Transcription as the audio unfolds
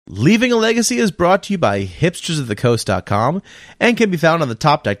Leaving a Legacy is brought to you by hipstersofthecoast.com and can be found on the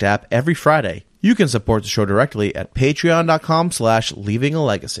Top Deck app every Friday. You can support the show directly at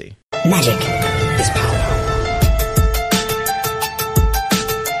patreon.com/leavingalegacy. Magic is power.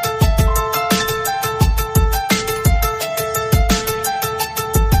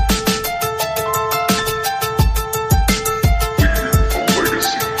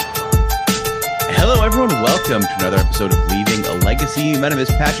 Hello, everyone. Welcome to another episode of Leaving a Legacy. My name is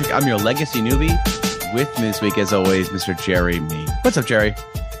Patrick. I'm your Legacy newbie. With me this week, as always, Mr. Jerry Me. What's up, Jerry?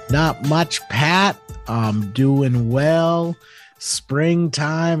 Not much, Pat. I'm doing well.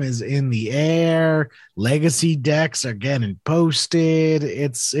 Springtime is in the air. Legacy decks are getting posted.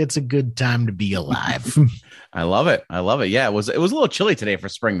 It's a good time to be alive. I love it. Yeah, it was a little chilly today for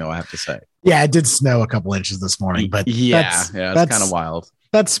spring, though, I have to say. Yeah, it did snow a couple inches this morning, but that's kind of wild.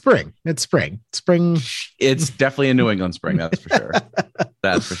 That's spring. It's spring. It's definitely a New England spring. That's for sure.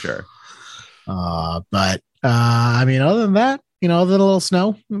 That's for sure. But I mean, other than that, other than a little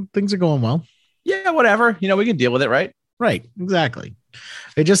snow, things are going well. Yeah, whatever. We can deal with it, right? Right. Exactly.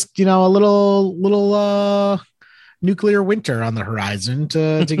 It just, a little nuclear winter on the horizon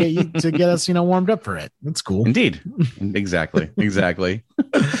to get us, warmed up for it. That's cool. Indeed. Exactly.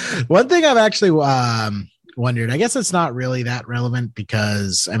 One thing I've actually wondered, I guess it's not really that relevant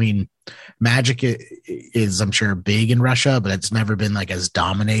because, I mean, Magic is, I'm sure, big in Russia, but it's never been like as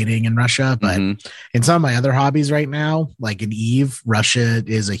dominating in Russia. But in some of my other hobbies right now, like in EVE, Russia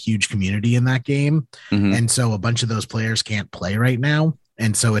is a huge community in that game. And so a bunch of those players can't play right now.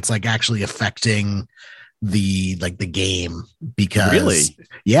 And so it's like actually affecting the game because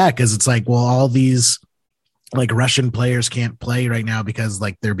because it's like, well, all these like Russian players can't play right now because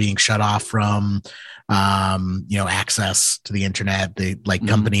like they're being shut off from access to the internet. They like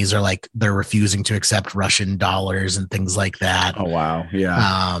companies are like they're refusing to accept Russian dollars and things like that. Oh wow.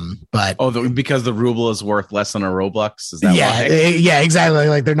 Yeah. But because the ruble is worth less than a Roblox, is that why? Yeah, exactly.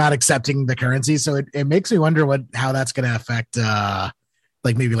 Like they're not accepting the currency. So it makes me wonder how that's going to affect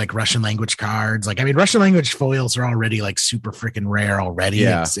like maybe like Russian language cards. Like, I mean, Russian language foils are already like super freaking rare already.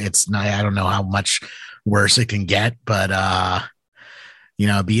 Yeah. It's not, I don't know how much worse it can get, but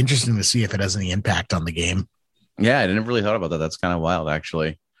it'd be interesting to see if it has any impact on the game. Yeah, I never really thought about that. That's kind of wild,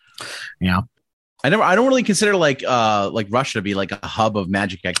 actually. Yeah. I don't really consider like Russia to be like a hub of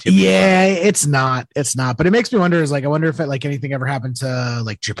Magic activity. Yeah, it's not, but it makes me wonder I wonder if anything ever happened to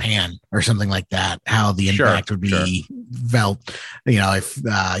like Japan or something like that, how the impact would be felt, if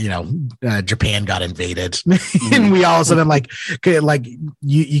Japan got invaded and we all of a sudden like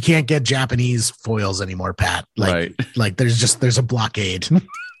you can't get Japanese foils anymore, Pat. Like there's a blockade.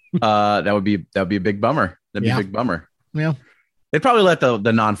 That would be a big bummer. That'd be a big bummer. Yeah. They'd probably let the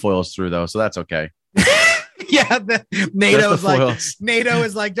non-foils through though, so that's okay. Yeah, NATO is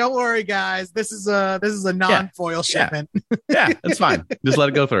like, don't worry, guys. This is a non-foil shipment. Yeah, that's fine. Just let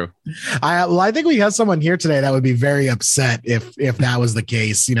it go through. I think we have someone here today that would be very upset if that was the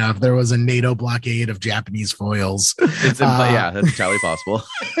case. If there was a NATO blockade of Japanese foils. That's entirely possible.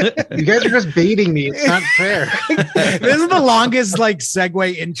 You guys are just baiting me. It's not fair. This is the longest like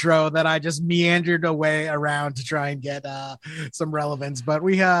segue intro that I just meandered away around to try and get some relevance. But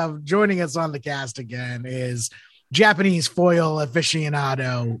we have joining us on the cast again is Japanese foil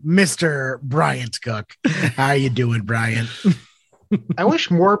aficionado, Mr. Bryant Cook. How are you doing, Bryant? I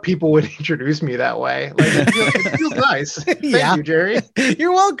wish more people would introduce me that way. Like it feels nice. Thank you, Jerry.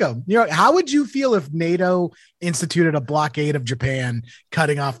 You're welcome. How would you feel if NATO instituted a blockade of Japan,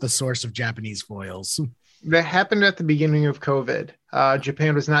 cutting off the source of Japanese foils? That happened at the beginning of COVID.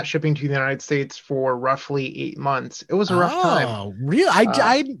 Japan was not shipping to the United States for roughly 8 months. It was a rough time. Oh, really?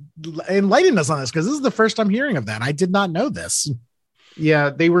 I enlightened us on this because this is the first I'm hearing of that. I did not know this.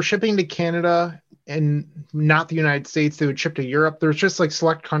 Yeah, they were shipping to Canada and not the United States. They would ship to Europe. There's just like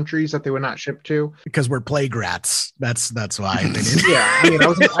select countries that they would not ship to because we're plague rats. That's why. Yeah, I mean,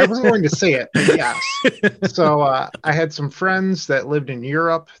 I wasn't going to say it, but yes. So I had some friends that lived in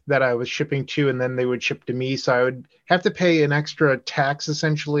Europe that I was shipping to, and then they would ship to me. So I would have to pay an extra tax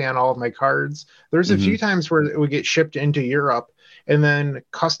essentially on all of my cards. There's a few times where it would get shipped into Europe, and then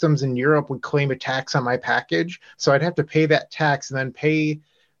customs in Europe would claim a tax on my package. So I'd have to pay that tax and then pay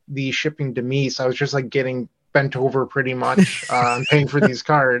the shipping to me. So I was just like getting bent over pretty much paying for these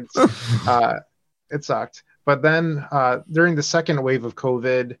cards. It sucked. But then during the second wave of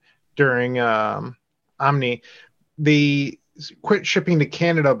COVID, during Omni, they quit shipping to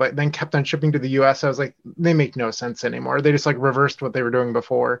Canada, but then kept on shipping to the US. I was like, they make no sense anymore. They just like reversed what they were doing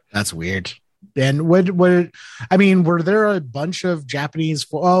before. That's weird. And I mean, were there a bunch of Japanese?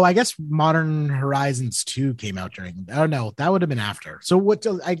 I guess Modern Horizons 2 came out during. I don't know. That would have been after. So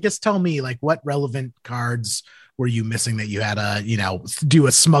I guess tell me, like, what relevant cards were you missing that you had to, do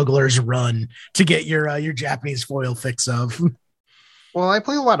a smuggler's run to get your Japanese foil fix of? Well, I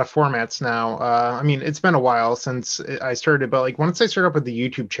play a lot of formats now. I mean, it's been a while since I started, but like once I started up with the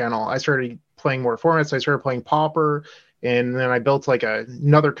YouTube channel, I started playing more formats. I started playing Pauper, and then I built like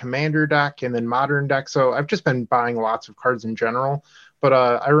another Commander deck and then Modern deck. So I've just been buying lots of cards in general. But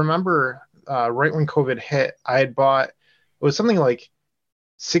I remember right when COVID hit, I had bought, it was something like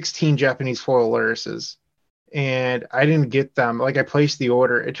 16 Japanese foil Lyrises, and I didn't get them. Like I placed the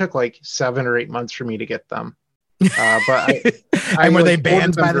order. It took like 7 or 8 months for me to get them. But and were they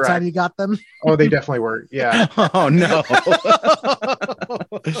banned by the time you got them? Oh, they definitely were. Yeah. Oh no.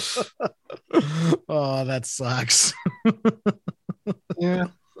 Oh, that sucks. Yeah.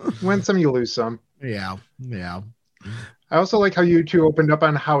 Win some, you lose some. Yeah. I also like how you two opened up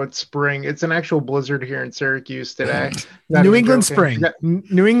on how it's spring. It's an actual blizzard here in Syracuse today. New England spring.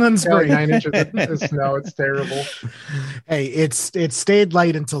 New England spring. 9 inches of snow. It's terrible. Hey, it stayed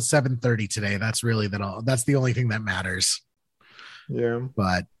light until 7:30 today. That's the only thing that matters. Yeah.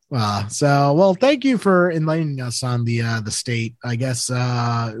 But thank you for enlightening us on the state. I guess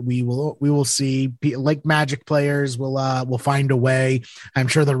we will see, like Magic players will find a way. I'm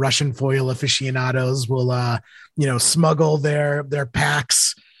sure the Russian foil aficionados will smuggle their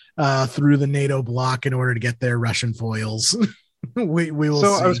packs through the NATO block in order to get their Russian foils. we will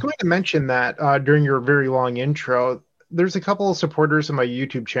see. I was going to mention that during your very long intro, there's a couple of supporters of my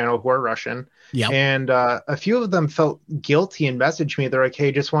YouTube channel who are Russian. Yeah. And a few of them felt guilty and messaged me. They're like,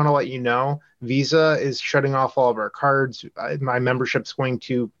 hey, just want to let you know, Visa is shutting off all of our cards. My membership's going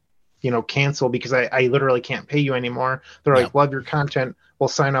to, cancel because I literally can't pay you anymore. They're like, love your content. We'll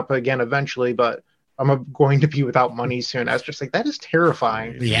sign up again eventually, but I'm going to be without money soon. I was just like, that is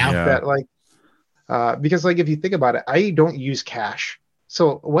terrifying. Yeah. That because if you think about it, I don't use cash.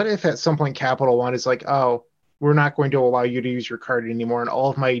 So what if at some point Capital One is like, oh, we're not going to allow you to use your card anymore, and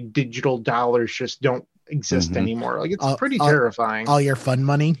all of my digital dollars just don't exist anymore. Like, it's pretty terrifying. All your fun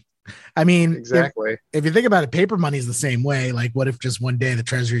money. I mean, exactly. If you think about it, paper money is the same way. Like, what if just one day the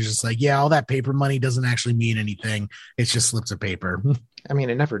treasury is just like, yeah, all that paper money doesn't actually mean anything. It's just slips of paper. I mean,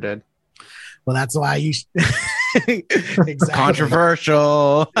 it never did. Well, that's why you exactly.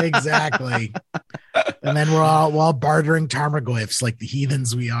 Controversial. Exactly. And then we're all bartering Tarmogoyfs like the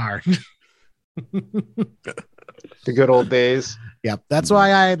heathens we are. The good old days. Yep. That's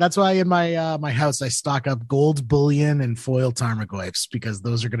why in my house I stock up gold bullion and foil Tarmogoyfs, because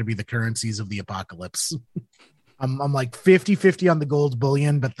those are going to be the currencies of the apocalypse. I'm like 50-50 on the gold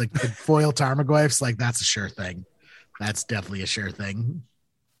bullion, but the foil Tarmogoyfs, like, that's a sure thing. That's definitely a sure thing.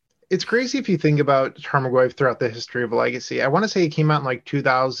 It's crazy if you think about Tarmogoyf throughout the history of Legacy. I want to say it came out in like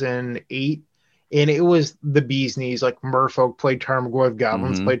 2008. And it was the bee's knees. Like, Merfolk played Tarmogoyf,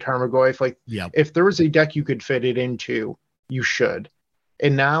 Goblins played Tarmogoyf. Like, if there was a deck you could fit it into, you should.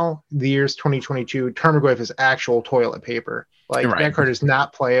 And now, the year's 2022, Tarmogoyf is actual toilet paper. Like, that card is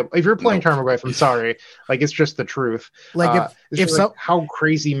not playable. If you're playing Tarmogoyf, I'm sorry. Like, it's just the truth. Like, how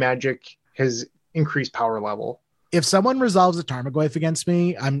crazy Magic has increased power level. If someone resolves a Tarmogoyf against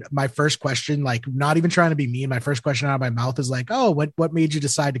me, my first question, like, not even trying to be mean, my first question out of my mouth is like, oh, what made you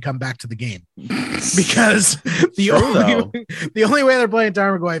decide to come back to the game? Because the only way they're playing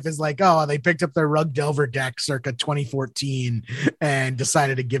Tarmogoyf is like, oh, they picked up their Rug Delver deck circa 2014 and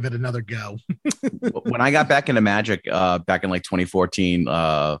decided to give it another go. When I got back into Magic back in like 2014,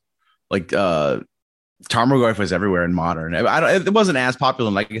 Tarmogoyf was everywhere in Modern. It wasn't as popular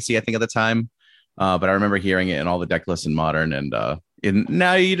in Legacy, I think, at the time. But I remember hearing it in all the deck lists in Modern, and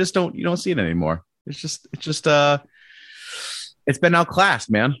now you don't see it anymore. It's been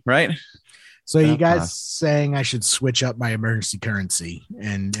outclassed, man. Right? So you guys saying I should switch up my emergency currency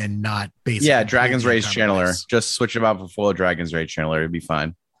and not basically Dragon's Rage Channeler. Just switch them out for full Dragon's Rage Channeler. It'd be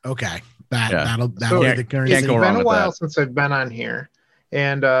fine. Okay, that'll be the currency. It's been a while since I've been on here,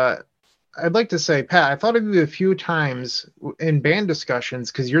 and I'd like to say, Pat, I thought of you a few times in band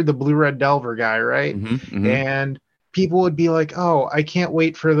discussions because you're the Blue-Red Delver guy, right? And people would be like, oh, I can't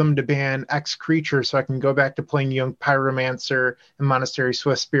wait for them to ban X creature so I can go back to playing Young Pyromancer and Monastery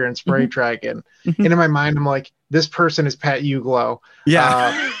Swift Spear and Spray Dragon. And in my mind, I'm like, this person is Pat Uglow.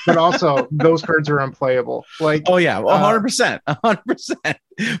 Yeah. But also, those cards are unplayable. Like, oh, yeah, 100%. 100%.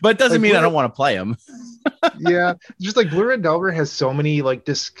 But it doesn't mean I don't want to play them. Yeah, just like Blue-Red Delver has so many like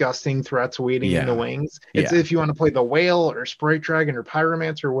disgusting threats waiting in the wings. It's if you want to play the Whale or Sprite Dragon or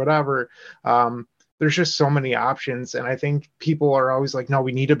Pyromancer or whatever. there's just so many options. And I think people are always like, no,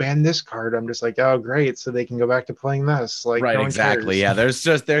 we need to ban this card. I'm just like, oh, great. So they can go back to playing this. Like, right, no one exactly. cares.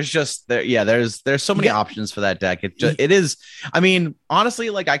 Yeah, there's so many options for that deck. It is. I mean,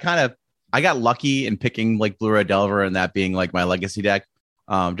 honestly, like I got lucky in picking like Blue-Red Delver and that being like my legacy deck.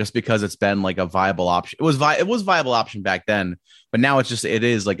 Just because it's been like a viable option. It was viable option back then, but now it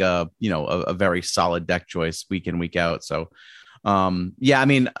is like a very solid deck choice week in, week out. So, yeah, I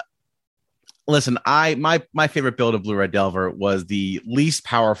mean, listen, my favorite build of Blue-Red Delver was the least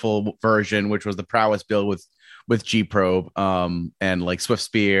powerful version, which was the prowess build with G Probe, and like Swift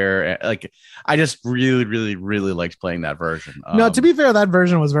Spear. Like, I just really, really, really liked playing that version. No, to be fair, that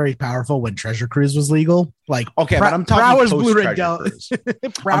version was very powerful when Treasure Cruise was legal. Like, okay, but I'm talking Blue-Red Cruise.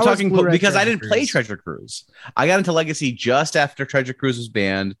 I'm talking because I didn't play Treasure Cruise. I got into Legacy just after Treasure Cruise was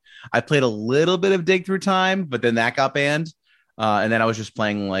banned. I played a little bit of Dig Through Time, but then that got banned. And then I was just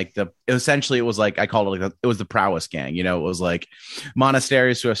playing like it was like, I called it like it was the prowess gang, it was like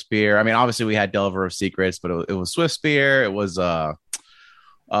Monastery, Swift Spear. I mean, obviously we had Delver of Secrets, but it was Swift Spear. It was, what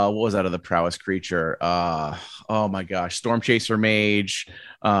was out of the prowess creature? Oh my gosh. Storm Chaser Mage,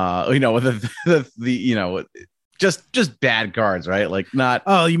 just bad cards, right? Like not.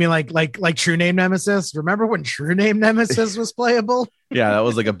 Oh, you mean like True Name Nemesis? Remember when True Name Nemesis was playable? Yeah, that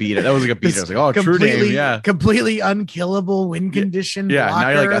was like a beat. I was like, oh, True Name, yeah, completely unkillable win condition. Yeah, now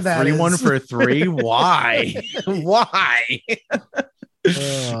you're like a 3/1 for 3. Why? Why?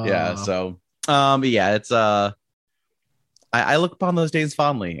 Yeah. So, yeah, it's I look upon those days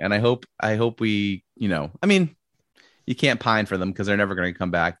fondly, and I hope we, I mean, you can't pine for them because they're never going to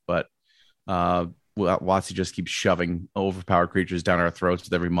come back, but WotC just keeps shoving overpowered creatures down our throats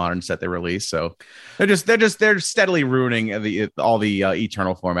with every modern set they release. So they're steadily ruining all the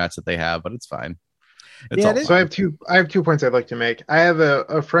eternal formats that they have, but it's fine. So I have two points I'd like to make. I have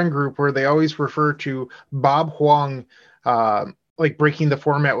a friend group where they always refer to Bob Huang, like breaking the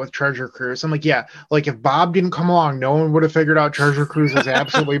format with Treasure Cruise. I'm like, yeah, like if Bob didn't come along, no one would have figured out Treasure Cruise was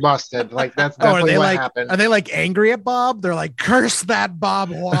absolutely busted. Like that's definitely what happened. Are they like angry at Bob? They're like, curse that Bob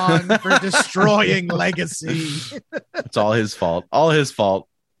Huang for destroying Legacy. It's all his fault. All his fault.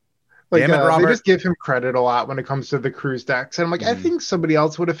 Like, they just give him credit a lot when it comes to the cruise decks. And I'm like, I think somebody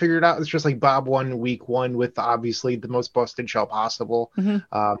else would have figured it out. It's just like Bob won week 1 with obviously the most busted shell possible.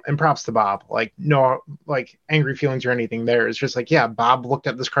 And props to Bob. Like, no, like angry feelings or anything there. It's just like, yeah, Bob looked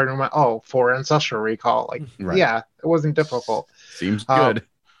at this card and went, oh, 4 Ancestral Recall. Like, yeah, it wasn't difficult. Seems good.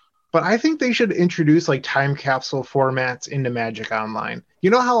 But I think they should introduce like time capsule formats into Magic Online. You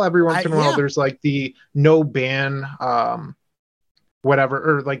know how every once in a while there's like the no ban,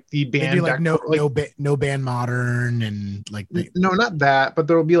 whatever, or like the ban like no ban modern and like no, not that, but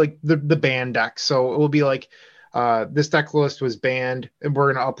there will be like the ban deck. So it will be like this deck list was banned and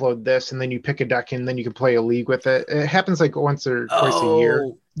we're going to upload this, and then you pick a deck and then you can play a league with it. It happens like once or twice a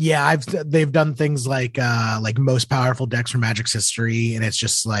year. Yeah, they've done things like most powerful decks from Magic's history, and it's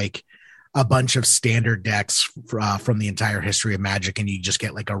just like a bunch of standard decks from the entire history of Magic, and you just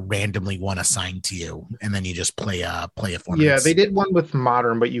get like a randomly one assigned to you, and then you just play a format. Yeah, they did one with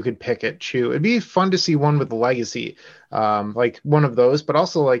Modern, but you could pick it too. It'd be fun to see one with Legacy, like one of those. But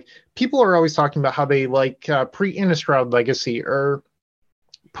also, like people are always talking about how they like pre-Innistrad Legacy or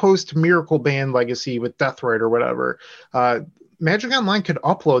post Miracle Band Legacy with Deathrite or whatever. Magic Online could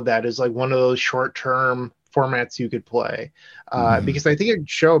upload that as like one of those short-term formats you could play, because I think it'd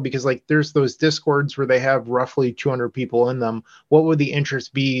show, because like there's those discords where they have roughly 200 people in them. What would the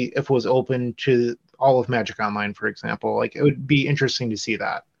interest be if it was open to all of Magic Online, for example? Like it would be interesting to see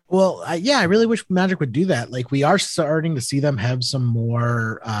that. Well, I really wish Magic would do that. Like we are starting to see them have some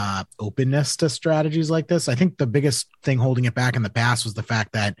more openness to strategies like this. I think the biggest thing holding it back in the past was the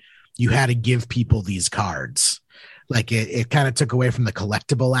fact that you had to give people these cards. Like it kind of took away from the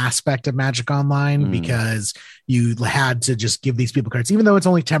collectible aspect of Magic Online, because you had to just give these people cards, even though it's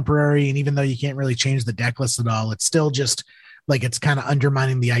only temporary. And even though you can't really change the deck list at all, it's still just like, it's kind of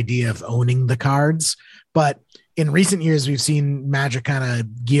undermining the idea of owning the cards. But in recent years, we've seen Magic kind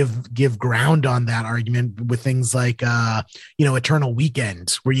of give ground on that argument with things like, Eternal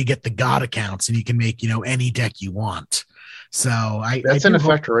Weekend, where you get the God accounts and you can make, any deck you want. So that's in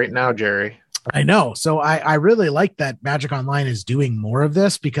effect right now, Jerry. I know. So I really like that Magic Online is doing more of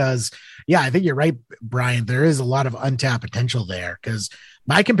this, because I think you're right, Brian. There is a lot of untapped potential there, because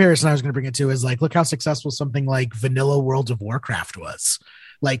my comparison I was going to bring it to is like, look how successful something like vanilla World of Warcraft was.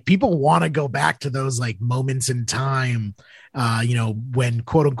 Like people want to go back to those like moments in time, when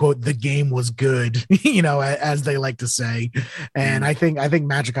quote unquote the game was good, as they like to say. And I think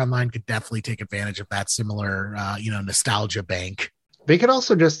Magic Online could definitely take advantage of that similar, nostalgia bank. They could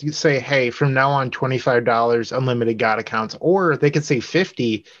also just say, hey, from now on, $25 unlimited God accounts, or they could say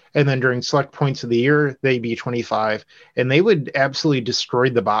 50, and then during select points of the year, they'd be 25, and they would absolutely destroy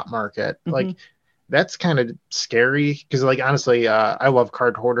the bot market. Like, that's kind of scary because, like, honestly, I love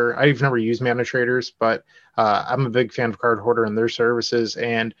Card Hoarder. I've never used Mana Traders, but I'm a big fan of Card Hoarder and their services.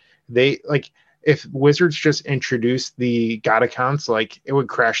 And they, like, if Wizards just introduced the God accounts, like, it would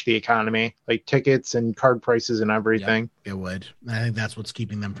crash the economy, like tickets and card prices and everything. Yep, it would. I think that's what's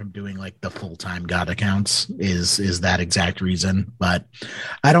keeping them from doing like the full-time God accounts is that exact reason. But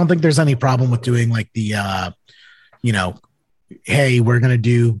I don't think there's any problem with doing like the you know, hey, we're going to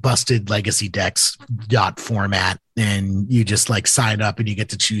do busted legacy decks dot format. And you just like sign up and you get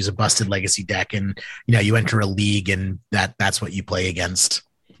to choose a busted legacy deck. And, you know, you enter a league and that's what you play against.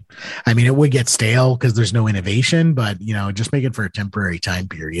 I mean, it would get stale because there's no innovation, but, you know, just make it for a temporary time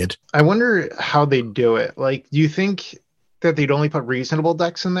period. I wonder how they do it. Like, do you think that they'd only put reasonable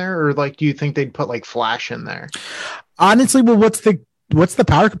decks in there? Or like, do you think they'd put like Flash in there? Honestly, well, what's the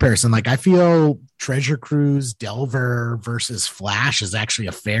power comparison? Like, I feel Treasure Cruise Delver versus Flash is actually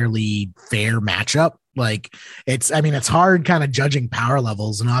a fairly fair matchup. Like, it's hard kind of judging power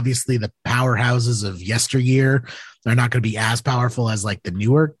levels, and obviously the powerhouses of yesteryear are not going to be as powerful as like the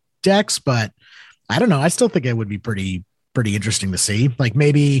newer decks, but I don't know. I still think it would be pretty interesting to see. Like,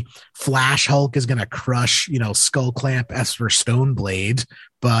 maybe Flash Hulk is going to crush, you know, Skull Clamp Esper Stoneblade,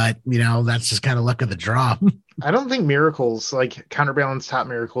 but, you know, that's just kind of luck of the draw. I don't think Miracles, like Counterbalance Top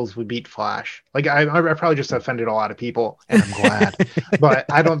Miracles, would beat Flash. Like, I probably just offended a lot of people, and I'm glad. But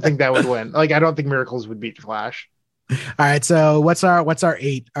I don't think that would win. Like, I don't think Miracles would beat Flash. All right, so what's our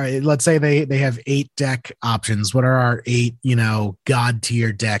 8? All right, let's say they have 8 deck options. What are our 8, you know, god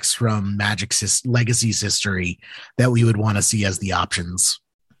tier decks from Magic's Legacy's history that we would want to see as the options?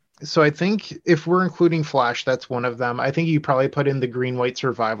 So I think if we're including Flash, that's one of them. I think you probably put in the green-white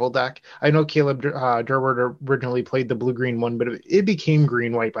survival deck. I know Caleb Durward originally played the blue-green one, but it became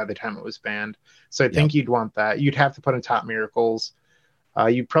green-white by the time it was banned. So I think you'd want that. You'd have to put in Top Miracles.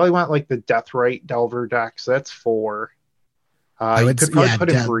 You'd probably want like the Deathrite Delver deck. So that's 4. You could probably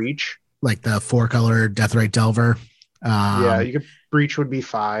put in Breach. Like the 4-color Deathrite Delver. You could Breach would be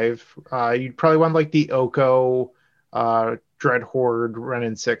 5. You'd probably want like the Oko Dread Horde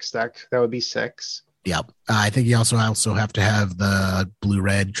Renin 6 deck. That would be 6. Yep. I think you also have to have the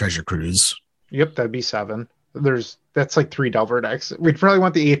blue-red Treasure Cruise. Yep, that'd be 7. That's like 3 Delver decks. We'd probably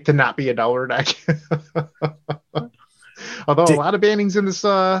want the 8th to not be a Delver deck. Although a lot of bannings in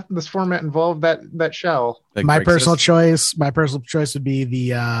this format involve that shell. My personal choice would be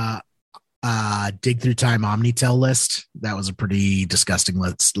the Dig Through Time Omnitel list. That was a pretty disgusting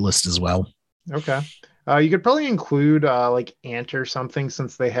list as well. Okay. You could probably include like Ant or something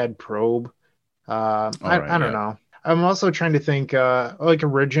since they had Probe. I don't know. I'm also trying to think like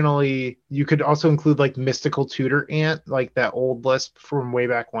originally you could also include like Mystical Tutor Ant, like that old list from way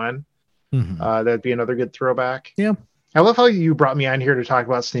back when. That'd be another good throwback. Yeah. I love how you brought me on here to talk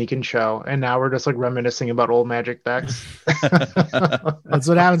about Sneak and Show, and now we're just like reminiscing about old Magic decks. That's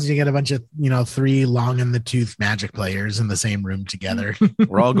what happens when you get a bunch of, you know, 3 long in the tooth Magic players in the same room together.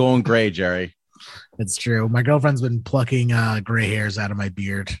 We're all going gray, Jerry. It's true. My girlfriend's been plucking gray hairs out of my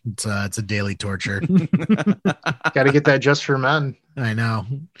beard. It's a daily torture. Got to get that just for men. I know.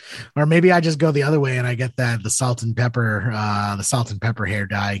 Or maybe I just go the other way and I get the salt and pepper hair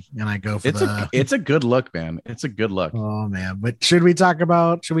dye, and I go for it's a good look, man. It's a good look. Oh man. But should we talk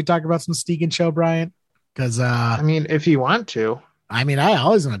about some Sneak and Show, Bryant? Because I mean, if you want to. I mean, I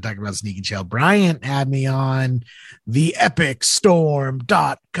always want to talk about Sneak and Show. Bryant had me on the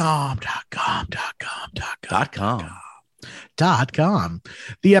epicstorm.com.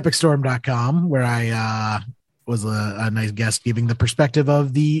 theepicstorm.com, where I was a nice guest giving the perspective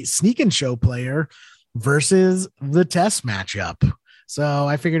of the Sneak and Show player versus the test matchup. So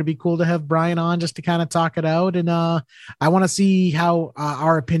I figured it'd be cool to have Brian on just to kind of talk it out. And I want to see how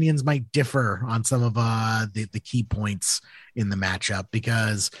our opinions might differ on some of the key points in the matchup,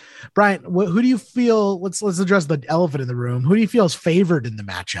 because Brian, who do you feel, let's address the elephant in the room. Who do you feel is favored in the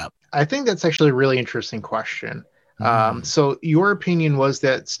matchup? I think that's actually a really interesting question. So your opinion was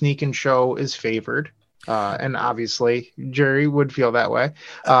that Sneak and Show is favored. And obviously Jerry would feel that way.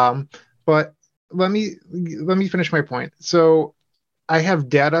 But let me finish my point. So I have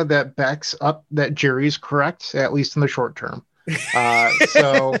data that backs up that Jerry's correct, at least in the short term.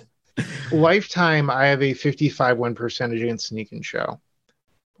 So lifetime, I have a 55 win percentage against Sneak and Show.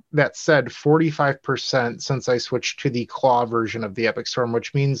 That said, 45% since I switched to the Claw version of the Epic Storm,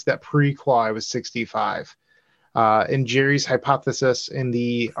 which means that pre-Claw I was 65. And Jerry's hypothesis in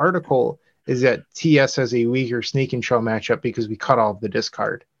the article is that TS has a weaker Sneak and Show matchup because we cut off the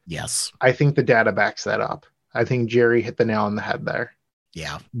discard. Yes. I think the data backs that up. I think Jerry hit the nail on the head there.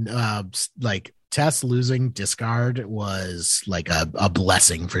 Yeah. Like Tess losing discard was like a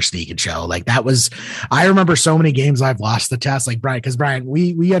blessing for Sneak and Show. Like that was, I remember so many games I've lost the Tess, like Bryant, because Bryant,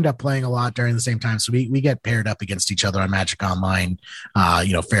 we end up playing a lot during the same time. So we get paired up against each other on Magic Online,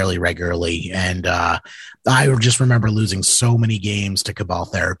 fairly regularly. And I just remember losing so many games to Cabal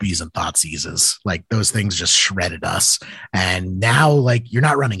Therapies and Thought Seizes. Like those things just shredded us. And now like you're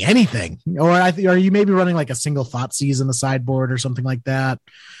not running anything, or are you maybe running like a single Thought Seize in the sideboard or something like that?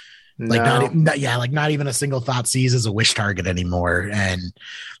 Like not even a single Thought Seize is a wish target anymore. And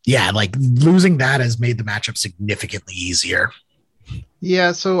yeah, like losing that has made the matchup significantly easier.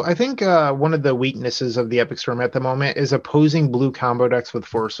 Yeah, so I think one of the weaknesses of the Epic Storm at the moment is opposing blue combo decks with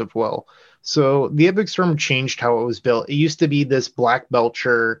Force of Will. So the Epic Storm changed how it was built. It used to be this Black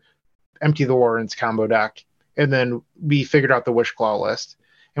Belcher, Empty the Warrens combo deck, and then we figured out the Wishclaw list.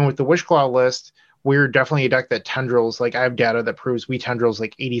 And with the Wishclaw list, we're definitely a deck that tendrils. Like I have data that proves we tendrils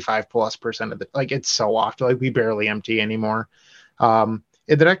like 85+% of the, like it's so often, like we barely empty anymore. The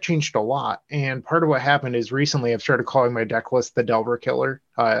deck changed a lot. And part of what happened is recently I've started calling my deck list the Delver Killer.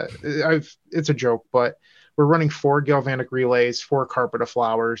 It's a joke, but we're running 4 Galvanic Relays, 4 Carpet of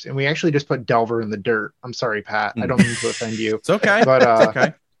Flowers, and we actually just put Delver in the dirt. I'm sorry, Pat. I don't mean to offend you. It's okay. But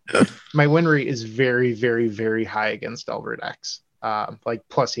it's okay. My win rate is very, very, very high against Delver decks. Like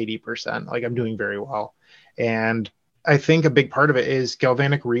plus 80%. Like I'm doing very well. And I think a big part of it is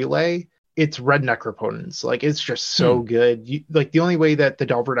Galvanic Relay. It's red Necropotence. Like it's just so good. Like the only way that the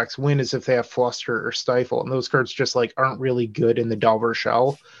Delver decks win is if they have Fluster or Stifle, and those cards just like aren't really good in the Delver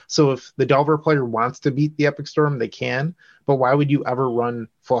shell. So if the Delver player wants to beat the Epic Storm, they can. But why would you ever run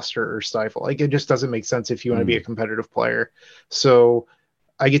Fluster or Stifle? Like it just doesn't make sense if you want to be a competitive player. So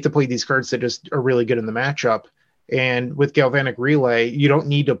I get to play these cards that just are really good in the matchup. And with Galvanic Relay, you don't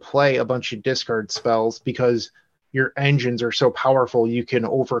need to play a bunch of discard spells because your engines are so powerful, you can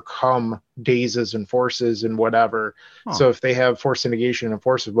overcome dazes and forces and whatever. So if they have Force of Negation and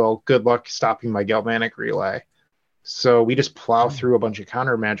Force of Will, good luck stopping my Galvanic Relay. So we just plow through a bunch of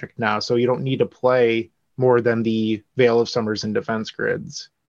counter magic now. So you don't need to play more than the Veil of Summers and Defense Grids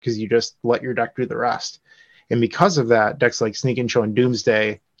because you just let your deck do the rest. And because of that, decks like Sneak and Show and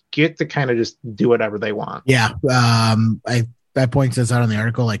Doomsday get to kind of just do whatever they want. Yeah. I pointed this out in the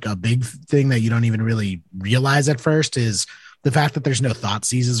article. Like a big thing that you don't even really realize at first is the fact that there's no Thought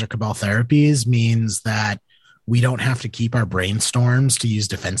Seizes or Cabal Therapies means that we don't have to keep our Brainstorms to use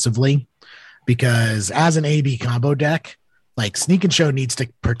defensively, because as an AB combo deck, like Sneak and Show needs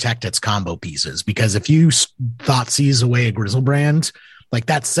to protect its combo pieces, because if you Thought Seize away a Grizzlebrand, like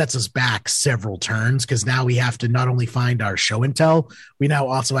that sets us back several turns, because now we have to not only find our show intel, we now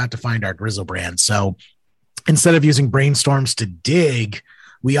also have to find our Grizzlebrand. So instead of using Brainstorms to dig,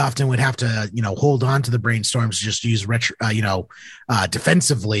 we often would have to, hold on to the Brainstorms, just use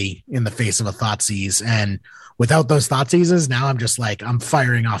defensively in the face of a Thought Seize. And without those Thought Seizes, now I'm just like, I'm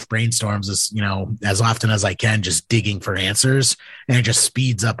firing off Brainstorms as often as I can, just digging for answers. And it just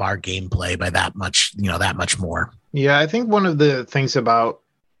speeds up our gameplay by that much more. Yeah, I think one of the things about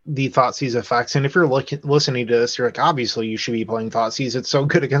the Thought Seize effects, and if you're listening to this, you're like, obviously you should be playing Thought Seize. It's so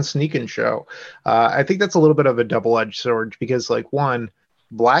good against Sneak and Show. I think that's a little bit of a double-edged sword because, like, one,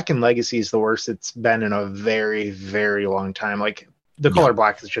 Black and Legacy is the worst it's been in a very, very long time. Like, the color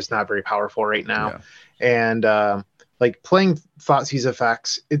Black is just not very powerful right now. Yeah. And, playing Thought Seize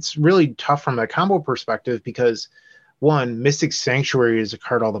effects, it's really tough from a combo perspective because, one, Mystic Sanctuary is a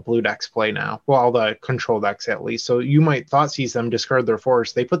card all the blue decks play now. Well, all the control decks at least. So you might Thought Seize them, discard their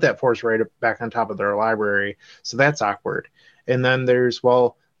force. They put that force right back on top of their library. So that's awkward. And then there's,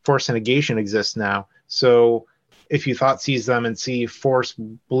 Force and Negation exists now. So if you Thought Seize them and see force,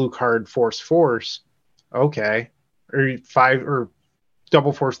 blue card, force, okay. Or 5 or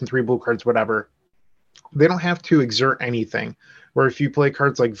double force and 3 blue cards, whatever. They don't have to exert anything. Where if you play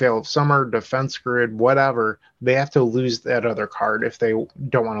cards like Veil of Summer, Defense Grid, whatever, they have to lose that other card if they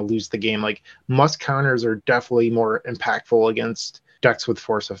don't want to lose the game. Like, must counters are definitely more impactful against decks with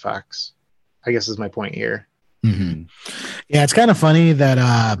force effects, I guess is my point here. Mm-hmm. Yeah, it's kind of funny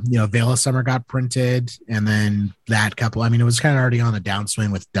that Veil of Summer got printed, and then that couple, it was kind of already on the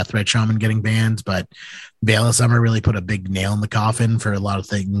downswing with Deathrite Shaman getting banned, but Veil of Summer really put a big nail in the coffin for a lot of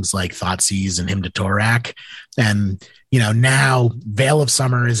things like Thought Seize and Hymn to Torak. And now Veil of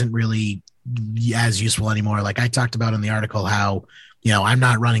Summer isn't really as useful anymore. Like I talked about in the article how I'm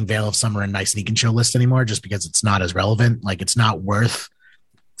not running Veil of Summer in my Sneak and Show list anymore just because it's not as relevant. Like it's not worth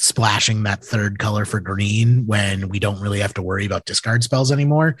splashing that third color for green when we don't really have to worry about discard spells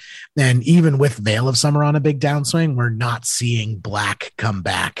anymore. And even with Veil of Summer on a big downswing, we're not seeing black come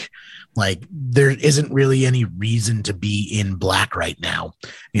back. Like there isn't really any reason to be in black right now,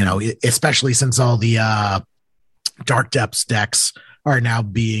 especially since all the Dark Depths decks are now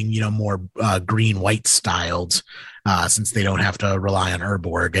being, more green white styled, since they don't have to rely on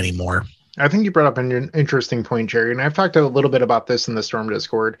Urborg anymore. I think you brought up an interesting point, Jerry, and I've talked a little bit about this in the Storm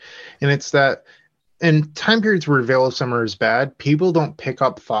Discord, and it's that in time periods where Veil of Summer is bad, people don't pick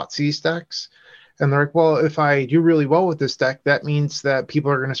up Thoughtseize decks, and they're like, well, if I do really well with this deck, that means that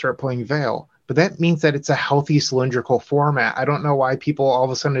people are going to start playing Veil. But that means that it's a healthy cylindrical format. I don't know why people all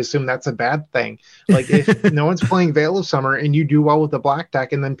of a sudden assume that's a bad thing. Like if no one's playing Veil of Summer and you do well with the black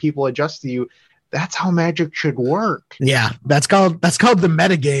deck and then people adjust to you, that's how Magic should work. Yeah, that's called the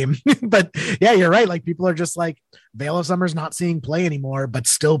meta game. But yeah, you're right. Like people are just like Veil of Summer's not seeing play anymore, but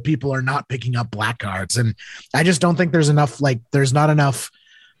still people are not picking up black cards. And I just don't think there's not enough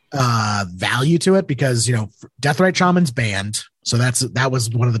value to it because, Deathrite Shaman's banned. So that was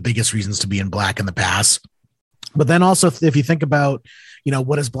one of the biggest reasons to be in black in the past. But then also if you think about,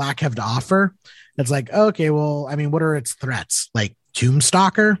 what does black have to offer? It's like, okay, well, I mean, what are its threats? Like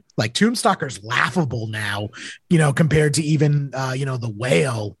Tombstalker? Like Tombstalker's laughable now, compared to even, the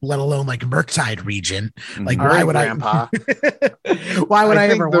whale, let alone like Murktide Regent. Like, why would Grandpa. why would I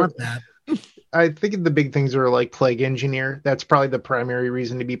ever want that? I think the big things are like Plague Engineer. That's probably the primary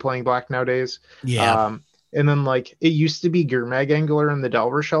reason to be playing black nowadays. Yeah. And then like it used to be Gurmag Angler and the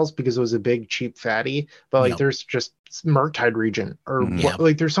Delver Shells because it was a big cheap fatty, but like there's just Murktide Regent or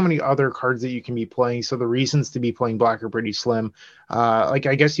like there's so many other cards that you can be playing. So the reasons to be playing black are pretty slim. Like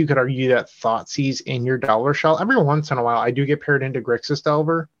I guess you could argue that Thoughtseize in your Delver Shell every once in a while I do get paired into Grixis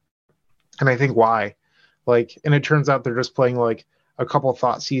Delver, and I think why, like, and it turns out they're just playing like a couple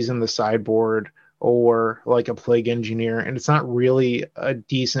Thoughtseize in the sideboard or like a Plague Engineer, and it's not really a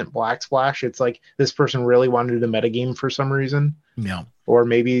decent black splash. It's like this person really wanted a metagame for some reason. Yeah. Or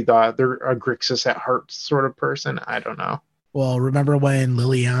maybe they're a Grixis at heart sort of person. I don't know. Well, remember when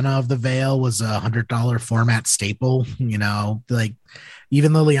Liliana of the Veil was $100 format staple? Like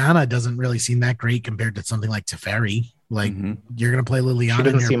even Liliana doesn't really seem that great compared to something like Teferi. Like you're going to play Liliana. She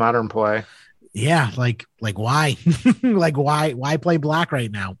doesn't see modern play. Yeah, like why? Like why play black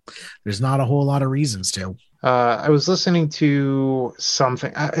right now? There's not a whole lot of reasons to. I was listening to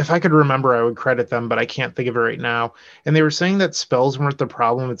something. If I could remember, I would credit them, but I can't think of it right now. And they were saying that spells weren't the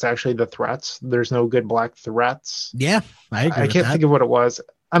problem. It's actually the threats. There's no good black threats. Yeah, I agree. I can't think of what it was.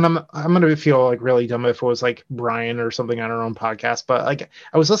 And I'm going to feel like really dumb if it was like Bryant or something on our own podcast. But like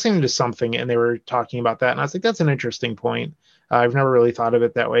I was listening to something and they were talking about that. And I was like, that's an interesting point. I've never really thought of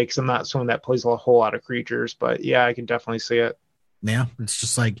it that way because I'm not someone that plays a whole lot of creatures. But yeah, I can definitely see it. Yeah, it's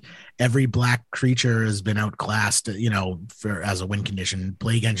just like every black creature has been outclassed, as a win condition.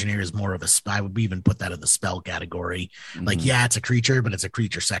 Plague Engineer is more of I would even put that in the spell category. Like, yeah, it's a creature, but it's a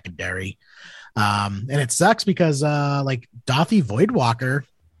creature secondary. And it sucks because like Dothy Voidwalker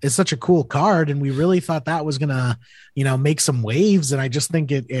is such a cool card, and we really thought that was gonna, make some waves. And I just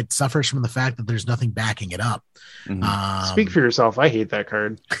think it suffers from the fact that there's nothing backing it up. Speak for yourself. I hate that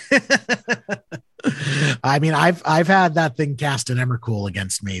card. I mean, I've had that thing cast an Emrakul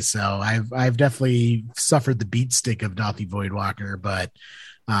against me, so I've definitely suffered the beat stick of Dothy Voidwalker, but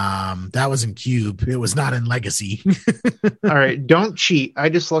that was in Cube. It was not in Legacy. All right, don't cheat. I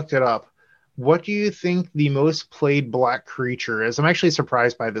just looked it up. What do you think the most played black creature is? I'm actually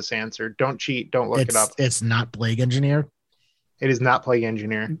surprised by this answer. Don't cheat. Don't look it up. It's not Plague Engineer. It is not Plague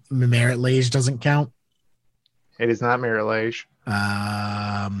Engineer. Merit Lage doesn't count. It is not Merit Lage.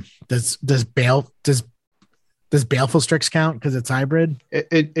 Does Baleful Strix count because it's hybrid?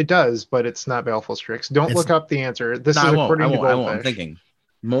 It does, but it's not Baleful Strix. Don't look up the answer. This is according to Goldfish. I'm thinking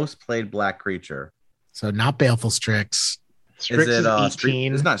most played black creature. So not Baleful Strix. Strix is 18.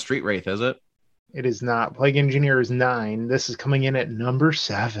 Street, it's not Street Wraith, is it? It is not. Plague Engineer is 9. This is coming in at number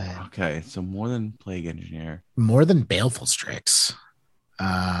 7. Okay, so more than Plague Engineer. More than Baleful Strix.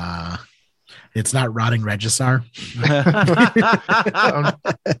 It's not Rotting Regisar.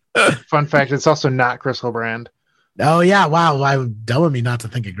 Fun fact, it's also not Crystal Brand. Oh, yeah. Wow. Why would dumb of me not to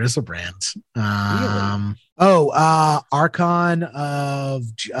think of Gristle Brands? Really? Archon of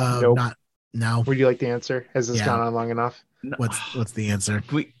nope. No. Would you like the answer? Has this gone on long enough? What's the answer?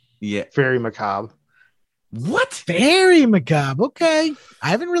 Fairy Macabre. What? Fairy Macabre. Okay. I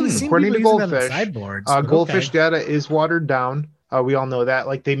haven't really seen according to Goldfish, sideboards. Goldfish data is watered down. We all know that.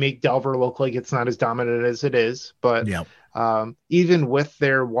 Like they make Delver look like it's not as dominant as it is, but even with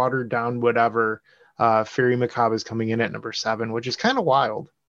their watered down whatever, Fairy Macabre is coming in at number 7, which is kind of wild.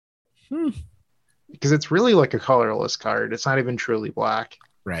 Because it's really like a colorless card. It's not even truly black.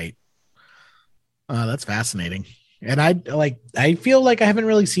 Right. That's fascinating. And I feel like I haven't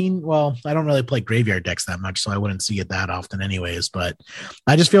really seen, well, I don't really play graveyard decks that much, so I wouldn't see it that often anyways. But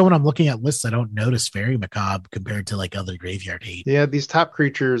I just feel when I'm looking at lists, I don't notice Fairy Macabre compared to like other graveyard hate. Yeah, these top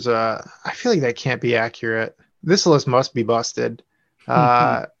creatures, I feel like that can't be accurate. This list must be busted.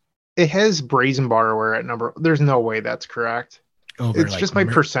 It has Brazen Borrower at number. There's no way that's correct. It's like just my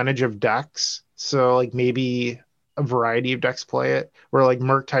percentage of decks. So like maybe a variety of decks play it, where like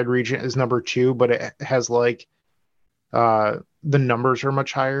Murktide Regent is number 2, but it has like the numbers are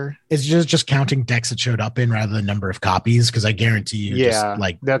much higher. It's just counting decks it showed up in rather than number of copies, because I guarantee you just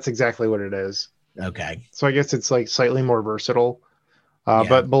like that's exactly what it is. Okay. So I guess it's like slightly more versatile.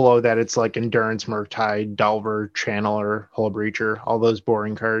 But below that it's like Endurance, Murktide, Delver, Channeler, Hull Breacher, all those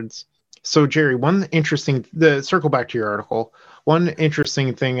boring cards. So Jerry, circle back to your article. One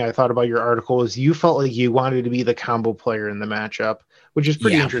interesting thing I thought about your article is you felt like you wanted to be the combo player in the matchup, which is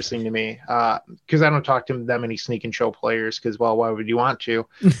pretty interesting to me, because I don't talk to that many sneak and show players, because, well, why would you want to?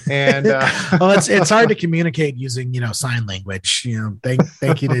 And well, it's hard to communicate using, sign language.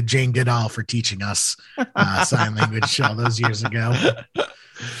 Thank you to Jane Goodall for teaching us sign language all those years ago.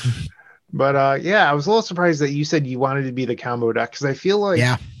 But I was a little surprised that you said you wanted to be the combo deck, because I feel like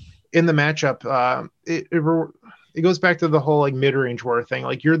in the matchup, it goes back to the whole like mid-range war thing.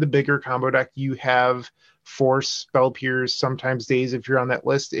 Like, you're the bigger combo deck. You have Force, Spell Pierce, sometimes Daze if you're on that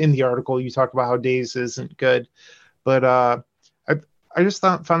list. In the article, you talk about how Daze isn't good. But I just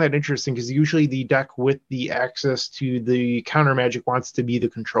found that interesting, because usually the deck with the access to the counter magic wants to be the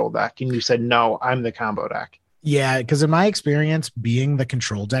control deck. And you said, no, I'm the combo deck. Yeah, because in my experience, being the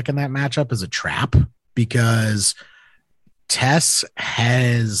control deck in that matchup is a trap, because Tess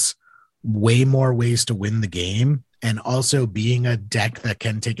has way more ways to win the game, and also being a deck that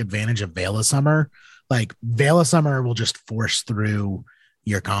can take advantage of Veil of Summer. Like, Veil of Summer will just force through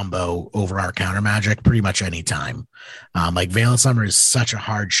your combo over our counter magic pretty much any time. Like, Veil of Summer is such a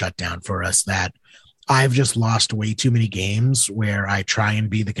hard shutdown for us that I've just lost way too many games where I try and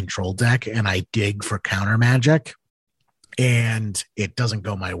be the control deck and I dig for counter magic and it doesn't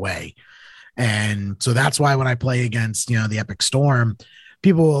go my way. And so that's why when I play against, the Epic Storm,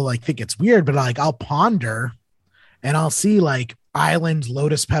 people will like think it's weird, but like I'll ponder and I'll see like Island,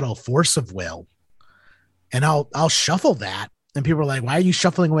 Lotus Petal, Force of Will, and I'll shuffle that. And people are like, why are you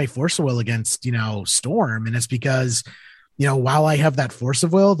shuffling away Force of Will against, Storm? And it's because, while I have that Force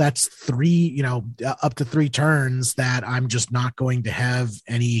of Will, that's 3, up to 3 turns that I'm just not going to have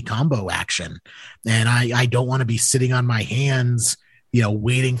any combo action. And I don't want to be sitting on my hands,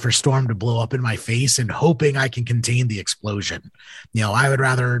 waiting for Storm to blow up in my face and hoping I can contain the explosion. I would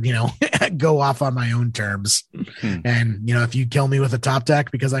rather, go off on my own terms. And, if you kill me with a top deck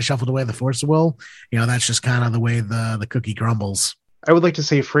because I shuffled away the Force of Will, that's just kind of the way the cookie crumbles. I would like to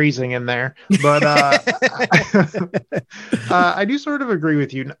say phrasing in there, but I do sort of agree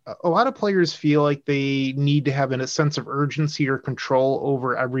with you. A lot of players feel like they need to have a sense of urgency or control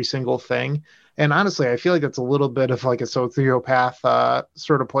over every single thing. And honestly, I feel like that's a little bit of like a sociopath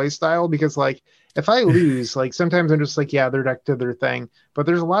sort of play style, because like if I lose, like sometimes I'm just like, yeah, their deck did their thing. But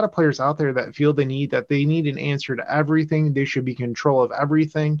there's a lot of players out there that feel they need an answer to everything. They should be in control of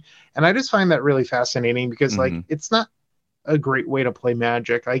everything. And I just find that really fascinating, because like it's not a great way to play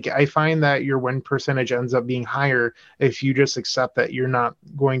Magic. I find that your win percentage ends up being higher if you just accept that you're not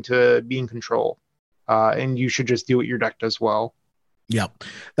going to be in control, and you should just do what your deck does well. Yep.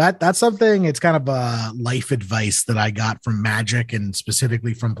 That's something, it's kind of a life advice that I got from Magic, and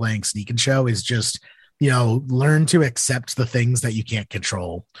specifically from playing Sneak and Show, is just, learn to accept the things that you can't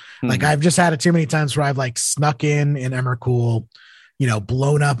control. Like, I've just had it too many times where I've like snuck in Emrakul,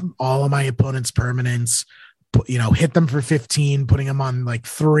 blown up all of my opponent's permanents, hit them for 15, putting them on like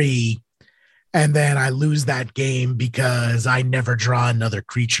 3. And then I lose that game because I never draw another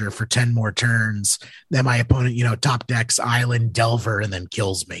creature for 10 more turns. Then my opponent, top decks Island, Delver, and then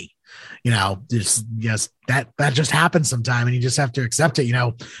kills me. That just happens sometime, and you just have to accept it.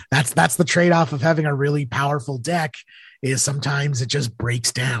 That's the trade-off of having a really powerful deck, is sometimes it just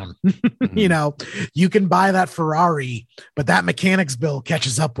breaks down. You can buy that Ferrari, but that mechanics bill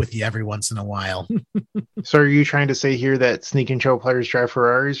catches up with you every once in a while. So are you trying to say here that Sneak and Show players drive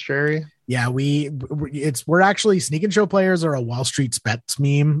Ferraris, Jerry? Yeah, we're actually, Sneak and Show players are a Wall Street Bets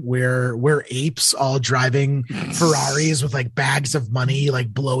meme where we're apes all driving Ferraris with like bags of money,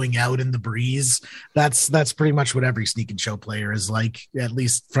 like blowing out in the breeze. That's pretty much what every Sneak and Show player is like, at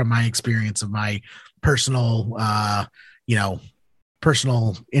least from my experience of my personal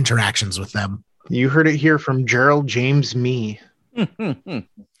interactions with them. You heard it here from Gerald James me.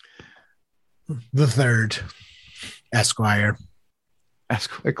 The third Esquire.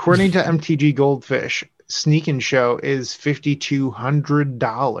 According to MTG Goldfish, Sneak and Show is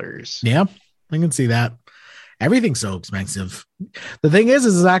 $5,200. Yeah, I can see that. Everything's so expensive. The thing is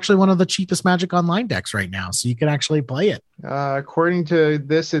it's actually one of the cheapest Magic Online decks right now, so you can actually play it. According to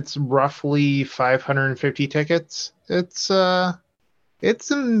this, it's roughly 550 tickets. It's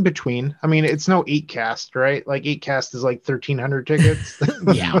in between. I mean, it's no 8-cast, right? Like 8-cast is like 1,300 tickets.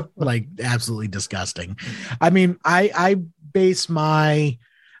 Yeah, like absolutely disgusting. I mean, I base my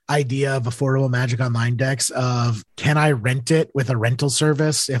idea of affordable Magic Online decks of, can I rent it with a rental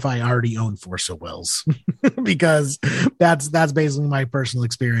service if I already own Force of Wills? Because that's basically my personal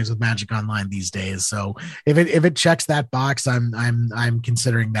experience with Magic Online these days. So if it checks that box, I'm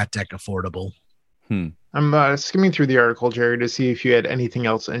considering that deck affordable. I'm skimming through the article, Jerry, to see if you had anything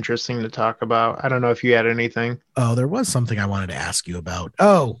else interesting to talk about. I don't know if you had anything. Oh, there was something I wanted to ask you about.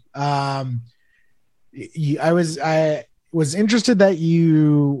 I was interested that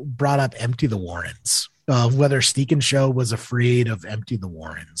you brought up Empty the Warrens, whether Sneak and Show was afraid of Empty the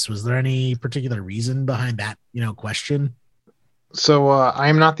Warrens. Was there any particular reason behind that, question? So I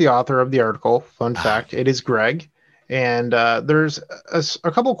am not the author of the article. Fun fact, it is Greg. And there's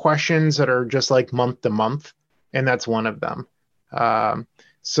a couple questions that are just like month to month, and that's one of them.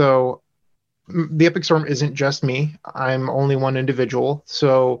 So the Epic Storm isn't just me. I'm only one individual.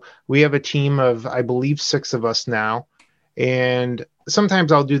 So we have a team of, I believe, 6 of us now. And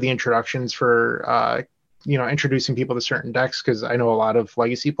sometimes I'll do the introductions for, introducing people to certain decks, because I know a lot of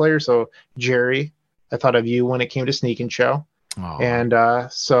legacy players. So Jerry, I thought of you when it came to Sneak and Show. Aww. And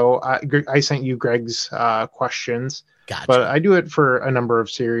so I sent you Greg's questions. Gotcha. But I do it for a number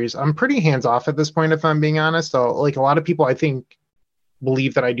of series. I'm pretty hands off at this point, if I'm being honest. Like a lot of people, I think,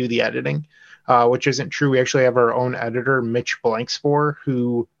 believe that I do the editing, which isn't true. We actually have our own editor, Mitch Blankspore,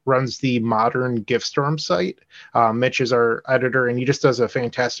 who runs the Modern Giftstorm site. Mitch is our editor, and he just does a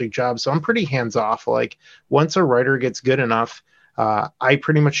fantastic job. So I'm pretty hands off. Like once a writer gets good enough, I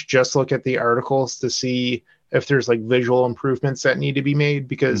pretty much just look at the articles to see if there's like visual improvements that need to be made,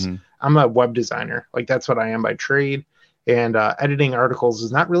 because I'm a web designer. Like that's what I am by trade. And editing articles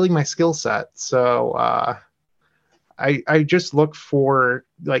is not really my skill set. So I just look for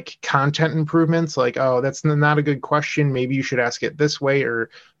like content improvements, like, oh, that's not a good question. Maybe you should ask it this way, or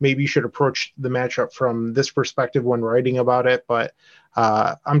maybe you should approach the matchup from this perspective when writing about it. But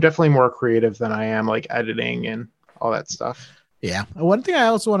I'm definitely more creative than I am like editing and all that stuff. Yeah. One thing I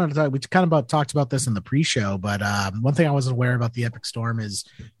also wanted to talk, we kind of talked about this in the pre-show, but one thing I wasn't aware about the Epic Storm is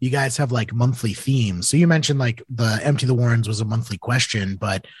you guys have like monthly themes. So you mentioned like the Empty the Warrens was a monthly question,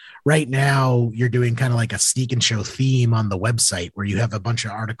 but right now you're doing kind of like a Sneak and Show theme on the website where you have a bunch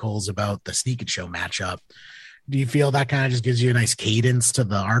of articles about the Sneak and Show matchup. Do you feel that kind of just gives you a nice cadence to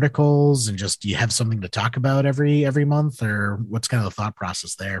the articles, and just, do you have something to talk about every month, or what's kind of the thought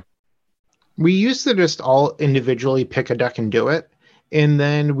process there? We used to just all individually pick a deck and do it. And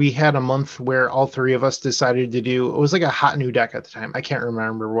then we had a month where all 3 of us decided to do, it was like a hot new deck at the time. I can't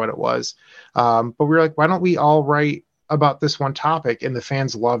remember what it was. But we were like, why don't we all write about this one topic? And the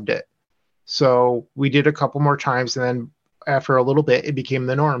fans loved it. So we did a couple more times. And then after a little bit, it became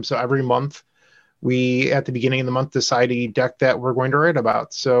the norm. So every month, we, at the beginning of the month, decided a deck that we're going to write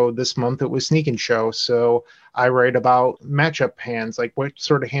about. So this month it was Sneak and Show. So I write about matchup hands, like what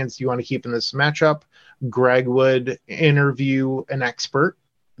sort of hands do you want to keep in this matchup? Greg would interview an expert.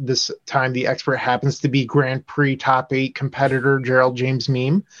 This time the expert happens to be Grand Prix top 8 competitor Gerald James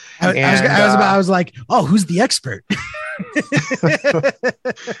Meme. I was like, oh, who's the expert?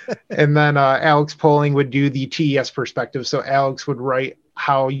 And then Alex Poling would do the TES perspective. So Alex would write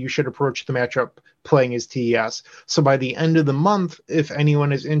how you should approach the matchup playing as TES. So by the end of the month, if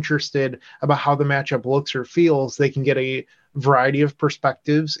anyone is interested about how the matchup looks or feels, they can get a variety of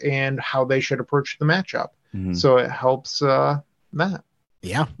perspectives and how they should approach the matchup. So it helps that.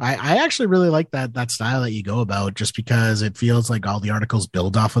 Yeah, I actually really like that style that you go about, just because it feels like all the articles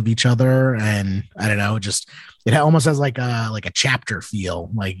build off of each other, and I don't know, just it almost has like a chapter feel.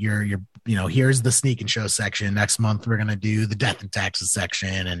 Like you're here's the Sneak and Show section. Next month we're gonna do the Death and Taxes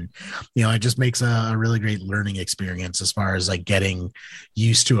section, and it just makes a really great learning experience as far as like getting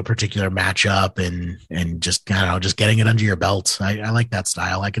used to a particular matchup and just just getting it under your belt. I like that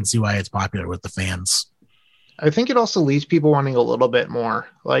style. I can see why it's popular with the fans. I think it also leaves people wanting a little bit more.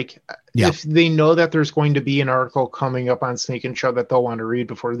 Like, if they know that there's going to be an article coming up on Sneak and Show that they'll want to read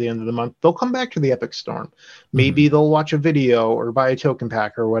before the end of the month, they'll come back to the Epic Storm. Maybe they'll watch a video or buy a token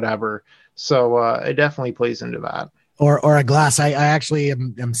pack or whatever. So it definitely plays into that. or a glass. I actually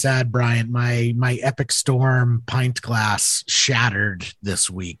am sad, Bryant. My Epic Storm pint glass shattered this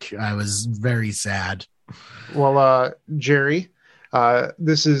week. I was very sad. Well, Jerry,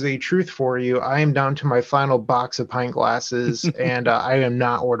 this is a truth for you. I am down to my final box of pint glasses, and I am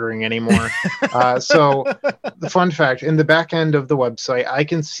not ordering anymore. So, the fun fact, in the back end of the website, I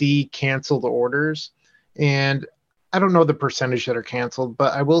can see canceled orders, and I don't know the percentage that are canceled,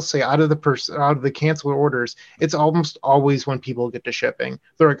 but I will say out of the canceled orders, it's almost always when people get to shipping.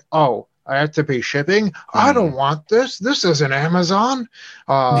 They're like, "Oh, I have to pay shipping. I don't want this. This isn't Amazon."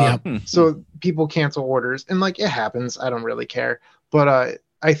 So people cancel orders, and like it happens. I don't really care, but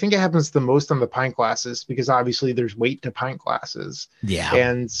I think it happens the most on the pint glasses because obviously there's weight to pint glasses. Yeah,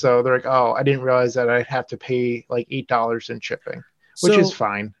 and so they're like, "Oh, I didn't realize that I'd have to pay like $8 in shipping," which is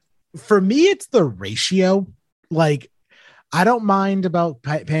fine. For me, it's the ratio. Like, I don't mind about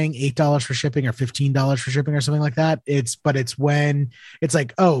paying $8 for shipping or $15 for shipping or something like that. But it's when it's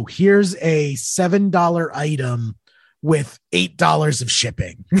like, oh, here's a $7 item with $8 of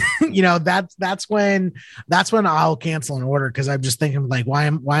shipping. That's when I'll cancel an order, because I'm just thinking like, why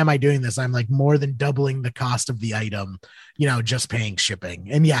am I doing this? I'm like more than doubling the cost of the item, just paying shipping.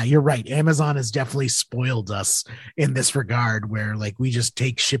 And yeah, you're right. Amazon has definitely spoiled us in this regard, where like we just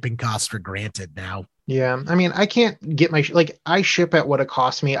take shipping costs for granted now. Yeah, I mean, I can't get I ship at what it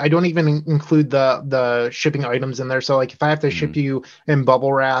costs me. I don't even include the shipping items in there. So like if I have to ship you in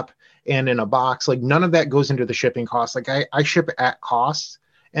bubble wrap and in a box, like none of that goes into the shipping cost. Like I ship at cost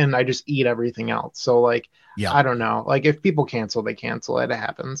and I just eat everything else. So like, yeah, I don't know. Like if people cancel, they cancel. It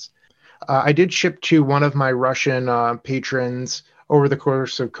happens. I did ship to one of my Russian patrons over the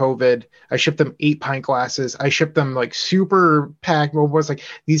course of COVID. I shipped them 8 pint glasses. I shipped them like super packed. What was like,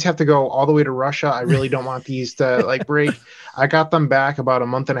 these have to go all the way to Russia. I really don't want these to like break. I got them back about a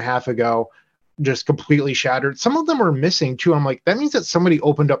month and a half ago, just completely shattered. Some of them were missing too. I'm like, that means that somebody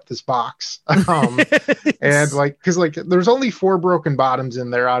opened up this box. And like, cause like there's only 4 broken bottoms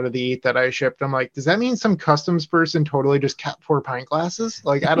in there out of the 8 that I shipped. I'm like, does that mean some customs person totally just kept 4 pint glasses?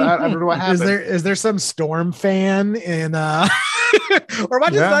 Like, I don't know what happened. Is there some Storm fan in, or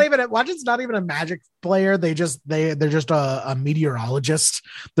watch it's not even a Magic player. They're just a meteorologist.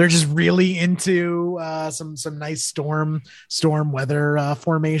 They're just really into some nice storm weather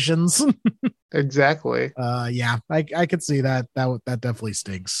formations. Exactly. Yeah, I could see that. That definitely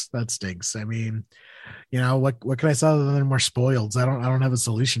stinks. That stinks. I mean, what can I say other than we're spoiled? I don't have a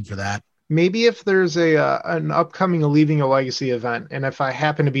solution for that. Maybe if there's an upcoming Leaving a Legacy event, and if I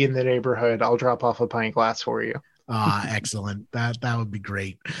happen to be in the neighborhood, I'll drop off a pint glass for you. Excellent. That would be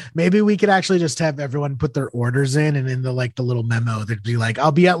great. Maybe we could actually just have everyone put their orders in, and in the little memo that'd be like,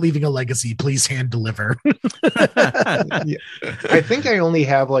 "I'll be at Leaving a Legacy. Please hand deliver." Yeah. I think I only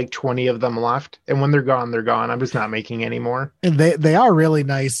have like 20 of them left, and when they're gone, they're gone. I'm just not making any more. And they are really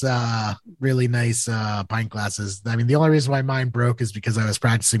nice pint glasses. I mean, the only reason why mine broke is because I was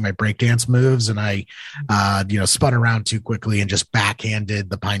practicing my breakdance moves, and I spun around too quickly and just backhanded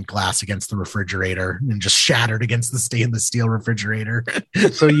the pint glass against the refrigerator and just shattered against the stainless steel refrigerator.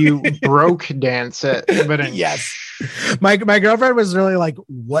 So you broke dance it, but yes. My girlfriend was really like,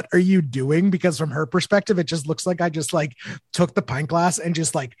 "What are you doing?" Because from her perspective, it just looks like I just like took the pint glass and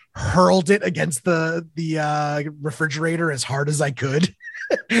just like hurled it against the refrigerator as hard as I could.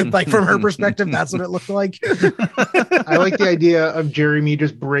 Like from her perspective, that's what it looked like. I like the idea of Jeremy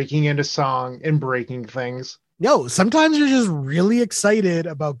just breaking into song and breaking things. Yo, sometimes you're just really excited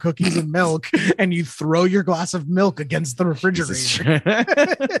about cookies and milk, and you throw your glass of milk against the refrigerator.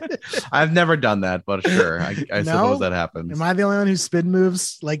 I've never done that, but sure, I suppose that happens. Am I the only one who spin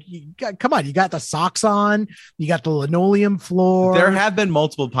moves? Like, come on, you got the socks on, you got the linoleum floor. There have been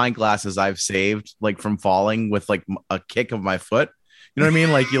multiple pint glasses I've saved, like from falling with like a kick of my foot. You know what I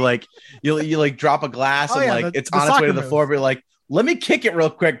mean? Like you drop a glass and it's on its way to the floor, but you're like, let me kick it real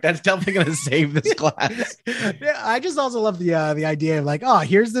quick. That's definitely going to save this glass. Yeah, I just also love the idea of like, oh,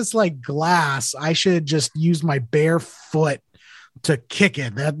 here's this like glass. I should just use my bare foot to kick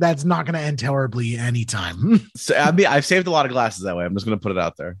it. That's not going to end terribly anytime. So I've saved a lot of glasses that way. I'm just going to put it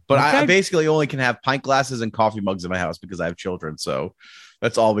out there. But okay. I basically only can have pint glasses and coffee mugs in my house because I have children. So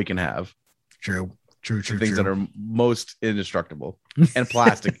that's all we can have. True. Things that are most indestructible and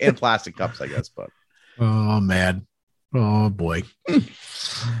plastic cups, I guess. But oh man. Oh boy.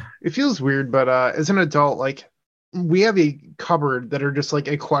 It feels weird, but as an adult, like we have a cupboard that are just like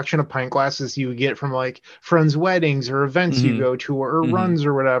a collection of pint glasses you would get from like friends' weddings or events you Mhm. go to or Mhm. runs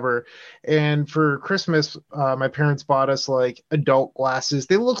or whatever. And for Christmas, my parents bought us like adult glasses.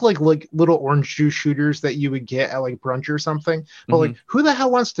 They look like little orange juice shooters that you would get at like brunch or something. But like, who the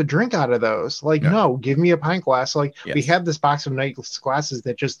hell wants to drink out of those? Like, Yeah. no, give me a pint glass. Like, we Yes. have this box of nice glasses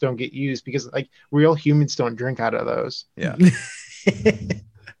that just don't get used because like real humans don't drink out of those. Yeah.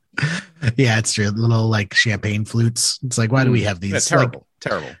 Yeah, it's true. Little like champagne flutes. It's like, why do we have these? Yeah, terrible.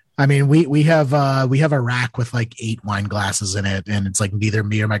 Terrible. I mean, we have a rack with like 8 wine glasses in it, and it's like neither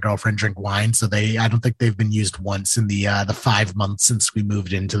me or my girlfriend drink wine, so I don't think they've been used once in the 5 months since we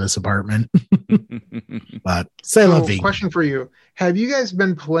moved into this apartment. But say la vie. Question for you: have you guys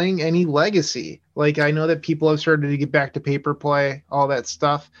been playing any Legacy? Like, I know that people have started to get back to paper play, all that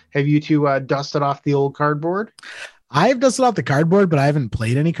stuff. Have you two dusted off the old cardboard? I've dusted off the cardboard, but I haven't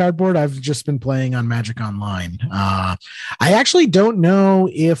played any cardboard. I've just been playing on Magic Online. I actually don't know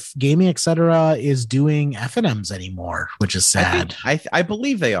if Gaming Etc. is doing FNMs anymore, which is sad. I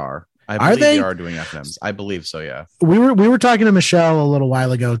believe they are. They are doing FNMs. I believe so. Yeah. We were talking to Michelle a little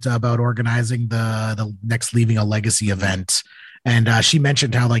while ago about organizing the next Leaving a Legacy event. And she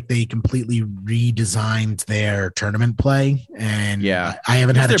mentioned how like they completely redesigned their tournament play, and yeah, I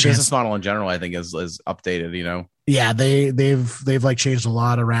haven't had a chance. Their business model in general, I think, is updated. You know, yeah, they've like changed a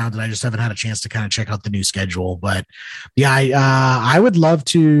lot around, and I just haven't had a chance to kind of check out the new schedule. But yeah, I would love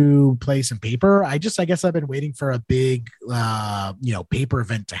to play some paper. I guess I've been waiting for a big paper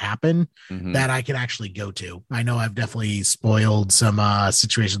event to happen that I can actually go to. I know I've definitely spoiled some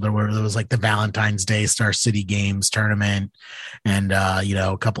situations where there was like the Valentine's Day Star City Games tournament, and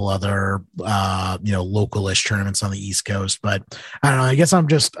a couple other localish tournaments on the East Coast. But I don't know. I guess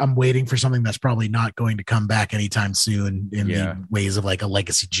I'm waiting for something that's probably not going to come back anytime soon in the ways of like a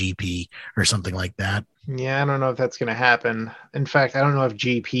Legacy GP or something like that. Yeah, I don't know if that's going to happen. In fact, I don't know if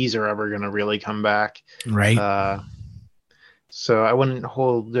GPs are ever going to really come back. Right. So I wouldn't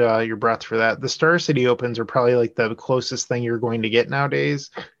hold your breath for that. The Star City Opens are probably like the closest thing you're going to get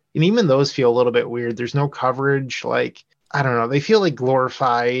nowadays. And even those feel a little bit weird. There's no coverage. Like, I don't know. They feel like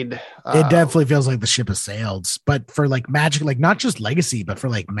glorified. It definitely feels like the ship has sailed, but for like Magic, like not just Legacy, but for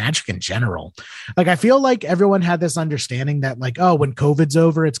like Magic in general. Like, I feel like everyone had this understanding that like, oh, when COVID's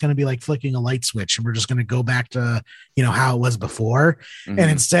over, it's going to be like flicking a light switch and we're just going to go back to, how it was before. And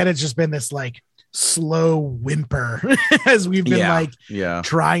instead it's just been this like slow whimper as we've been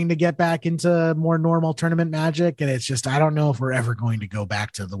trying to get back into more normal tournament Magic. And it's just, I don't know if we're ever going to go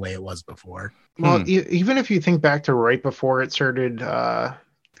back to the way it was before. Well, even if you think back to right before it started,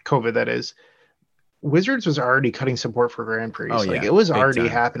 COVID, that is, Wizards was already cutting support for Grand Prix. Like, it was Big already time.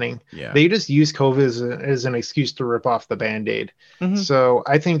 happening. Yeah. They just used COVID as an excuse to rip off the Band-Aid. So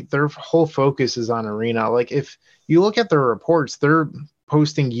I think their whole focus is on Arena. Like, if you look at their reports, they're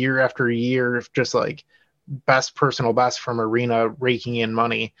posting year after year of just like best personal best from Arena raking in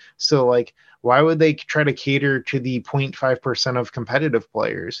money. So like, why would they try to cater to the 0.5% of competitive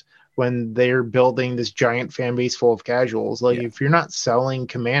players when they're building this giant fan base full of casuals? Like, if you're not selling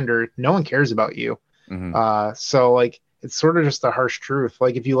Commander, no one cares about you. So like, it's sort of just the harsh truth.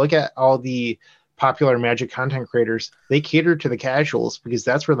 Like, if you look at all the popular Magic content creators, they cater to the casuals because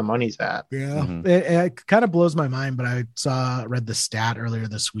that's where the money's at. Yeah. It kind of blows my mind, but I read the stat earlier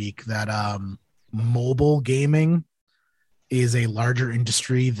this week that mobile gaming is a larger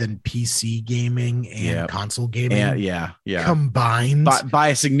industry than PC gaming and console gaming. Combined by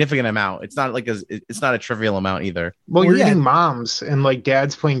a significant amount. It's not like it's not a trivial amount either. Well, you're getting moms and like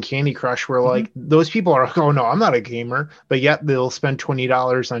dads playing Candy Crush where like those people are like, oh no, I'm not a gamer, but yet they'll spend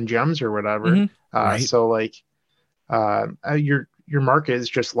 $20 on gems or whatever. So like your market is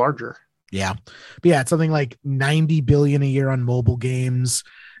just larger. Yeah. But yeah, it's something like 90 billion a year on mobile games.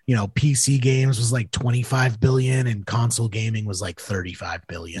 PC games was like 25 billion and console gaming was like 35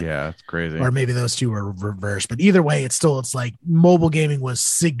 billion. Yeah, it's crazy. Or maybe those two were reversed, but either way, it's like mobile gaming was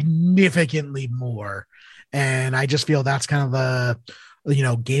significantly more. And I just feel that's kind of the,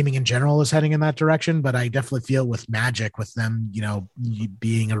 gaming in general is heading in that direction. But I definitely feel with Magic, with them,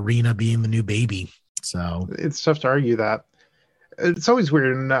 being Arena, being the new baby. So it's tough to argue that. It's always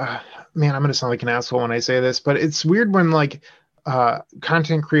weird. And man, I'm going to sound like an asshole when I say this, but it's weird when like,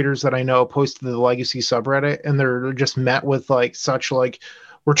 content creators that I know post to the Legacy subreddit and they're just met with like such like,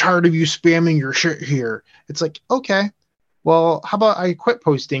 we're tired of you spamming your shit here. It's like, okay, well, how about I quit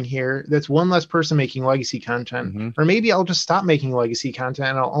posting here? That's one less person making Legacy content. Or maybe I'll just stop making Legacy content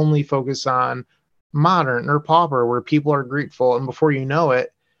and I'll only focus on Modern or Pauper where people are grateful. And before you know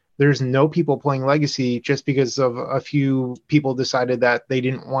it, there's no people playing Legacy just because of a few people decided that they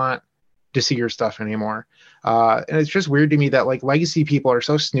didn't want to see your stuff anymore. And it's just weird to me that like legacy people are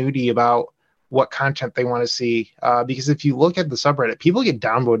so snooty about what content they want to see. Because if you look at the subreddit, people get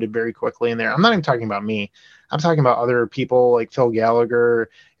downvoted very quickly in there. I'm not even talking about me. I'm talking about other people like Phil Gallagher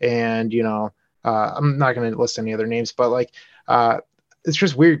and, I'm not going to list any other names, but like, it's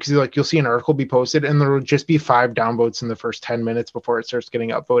just weird because like you'll see an article be posted and there will just be 5 downvotes in the first 10 minutes before it starts getting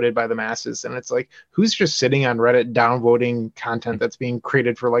upvoted by the masses. And it's like, who's just sitting on Reddit downvoting content that's being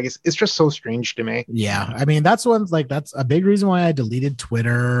created for legacy? It's just so strange to me. Yeah. I mean, that's a big reason why I deleted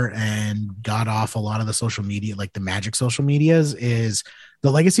Twitter and got off a lot of the social media, like the Magic social medias, is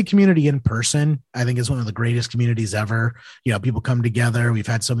the legacy community in person. I think is one of the greatest communities ever. People come together. We've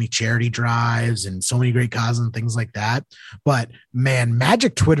had so many charity drives and so many great causes and things like that. But man,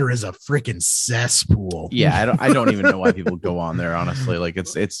 Magic Twitter is a freaking cesspool. Yeah, I don't even know why people go on there. Honestly, like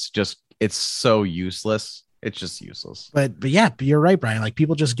it's so useless. It's just useless. But yeah, you're right, Brian. Like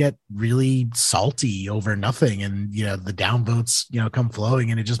people just get really salty over nothing, and the downvotes come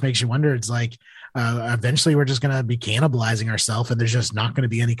flowing, and it just makes you wonder. It's like eventually we're just going to be cannibalizing ourselves, and there's just not going to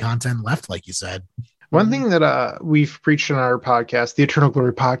be any content left, like you said. One thing that we've preached in our podcast, the Eternal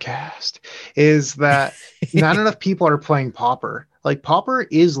Glory podcast, is that not enough people are playing Pauper. Like Pauper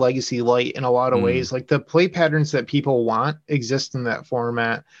is legacy light in a lot of ways. Like the play patterns that people want exist in that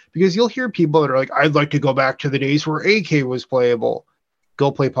format, because you'll hear people that are like, I'd like to go back to the days where AK was playable.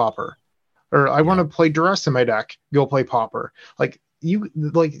 Go play Pauper. Or I want to play Duress in my deck. Go play Pauper. You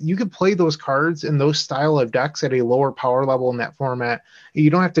could play those cards in those style of decks at a lower power level in that format.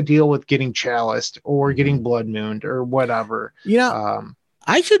 You don't have to deal with getting chaliced or getting blood mooned or whatever.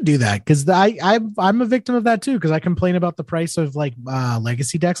 I should do that because I'm a victim of that too, because I complain about the price of like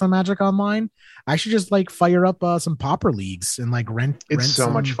legacy decks on Magic Online. I should just like fire up some Pauper leagues and like rent. It's so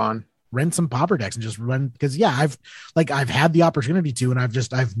much fun. Rent some Pauper decks and just run, because I've had the opportunity to, and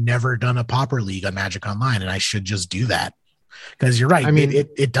I've never done a Pauper league on Magic Online, and I should just do that. Because you're right. I mean,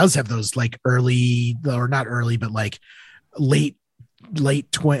 it does have those like early, or not early, but like late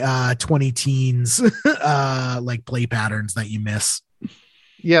 20 teens like play patterns that you miss.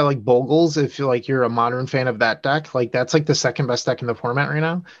 Yeah, like Bogles, if you're a modern fan of that deck, like that's like the second best deck in the format right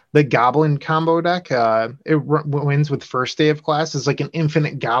now. The Goblin combo deck, wins with first day of class, is like an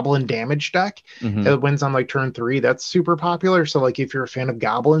infinite Goblin damage deck. It wins on like turn 3. That's super popular. So like if you're a fan of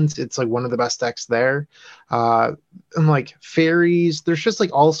Goblins, it's like one of the best decks there. And like Fairies, there's just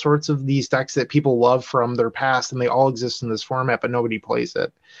like all sorts of these decks that people love from their past, and they all exist in this format, but nobody plays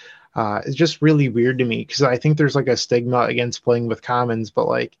it. It's just really weird to me, because I think there's like a stigma against playing with commons, but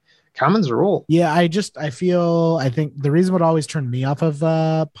like commons rule. Yeah, I think the reason what always turned me off of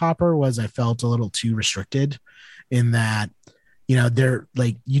Pauper was I felt a little too restricted in that, they're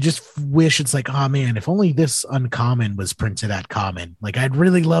like, you just wish it's like, oh man, if only this uncommon was printed at common. Like I'd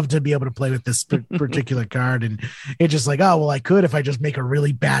really love to be able to play with this particular card, and it's just like, oh well, I could if I just make a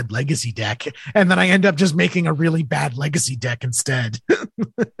really bad legacy deck, and then I end up just making a really bad legacy deck instead.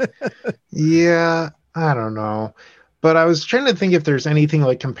 Yeah, I don't know. But I was trying to think if there's anything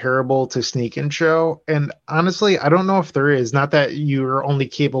like comparable to Sneak and Show. And honestly, I don't know if there is. Not that you're only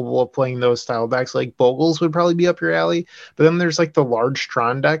capable of playing those style decks. Like Bogles would probably be up your alley. But then there's like the large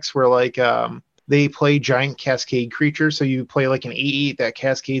Tron decks where like they play giant cascade creatures. So you play like an 8/8 that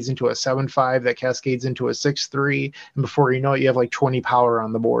cascades into a 7/5 that cascades into a 6/3. And before you know it, you have like 20 power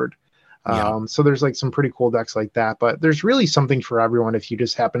on the board. So there's like some pretty cool decks like that, but there's really something for everyone if you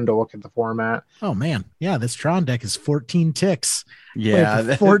just happen to look at the format. Oh man, yeah, this Tron deck is 14 ticks.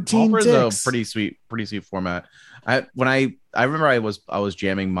 Yeah, 14 ticks. Is a pretty sweet format. I remember I was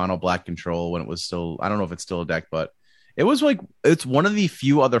jamming Mono Black Control when it was still, I don't know if it's still a deck, but it was like, it's one of the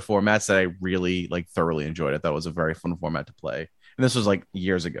few other formats that I really like thoroughly enjoyed. I thought it was a very fun format to play, and this was like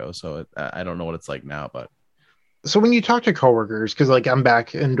years ago, so I don't know what it's like now, but. So when you talk to coworkers, because like I'm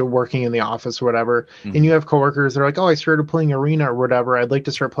back into working in the office or whatever, and you have coworkers, they're like, oh, I started playing Arena or whatever. I'd like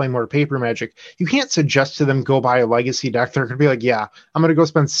to start playing more paper Magic. You can't suggest to them go buy a legacy deck. They're going to be like, yeah, I'm going to go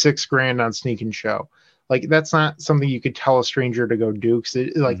spend $6,000 on Sneak and Show. Like that's not something you could tell a stranger to go do, because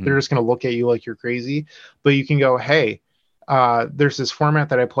they're just going to look at you like you're crazy. But you can go, hey, there's this format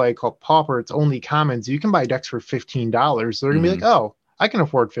that I play called Pauper. It's only commons. You can buy decks for $15. They're going to be like, oh, I can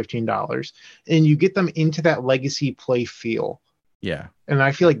afford $15, and you get them into that legacy play feel. Yeah. And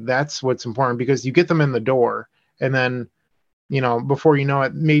I feel like that's what's important, because you get them in the door, and then, before you know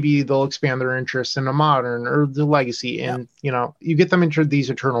it, maybe they'll expand their interest in a modern or the legacy. And, you get them into these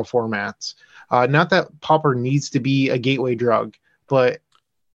eternal formats. Not that Pauper needs to be a gateway drug, but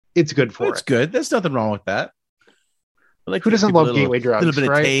it's good for it. It's good. There's nothing wrong with that. Like, who doesn't love gateway drugs? A little bit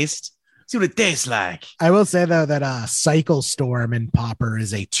right? of taste. See what it tastes like. I will say though that Cycle Storm in Pauper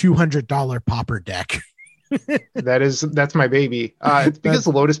is a $200 Pauper deck. That's my baby. It's because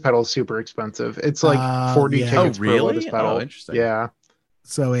the Lotus Petal is super expensive. It's like 40 yeah. tickets Oh, really? per Lotus Petal. Oh, interesting. Yeah.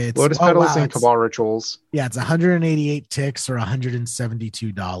 So it's Lotus Petals and Cabal Rituals. Yeah, it's 188 ticks or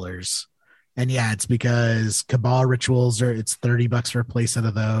 $172. And yeah, it's because Cabal Rituals it's $30 for a playset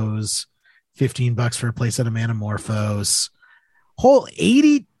of those, $15 for a playset of Manamorphose. Whole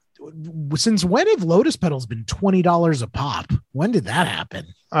 80. Since when have Lotus Petals been $20 a pop? When did that happen?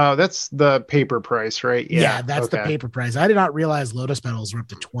 That's the paper price, right? Yeah, that's the paper price. I did not realize Lotus Petals were up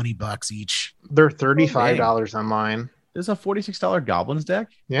to $20 each. They're $35 online. There's a $46 Goblins deck.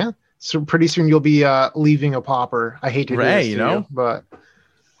 Yeah. So pretty soon you'll be leaving a Pauper. I hate to do this to you, but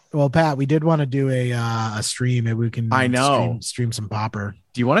well, Pat, we did want to do a stream. Maybe we can stream some Pauper.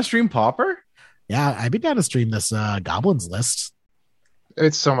 Do you want to stream Pauper? Yeah, I'd be down to stream this Goblins list.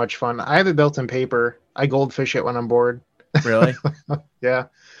 It's so much fun. I have it built in paper. I goldfish it when I'm bored. Really? Yeah.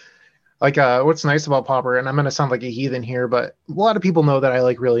 Like what's nice about Pauper, and I'm going to sound like a heathen here, but a lot of people know that I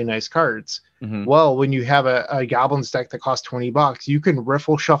like really nice cards. Mm-hmm. Well, when you have a Goblins deck that costs $20, you can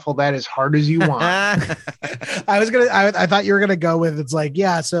riffle shuffle that as hard as you want. I thought you were gonna go with it's like,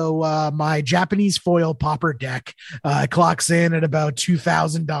 yeah, so my Japanese foil Pauper deck clocks in at about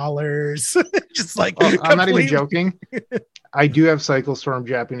 $2,000. Just like I'm not even joking. I do have Cycle Storm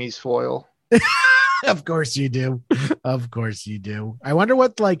Japanese foil. Of course you do. Of course you do. I wonder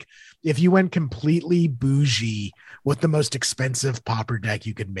what, like, if you went completely bougie, what the most expensive Pauper deck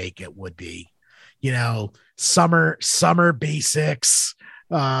you could make it would be. You know, summer basics,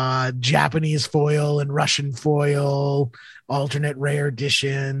 Japanese foil and Russian foil, alternate rare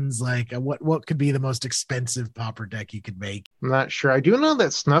editions. Like, what could be the most expensive Pauper deck you could make? I'm not sure. I do know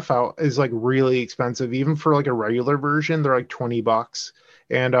that Snuff Out is like really expensive, even for like a regular version. They're like $20.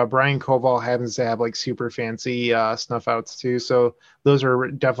 And Brian Koval happens to have like super fancy Snuff Outs too. So those are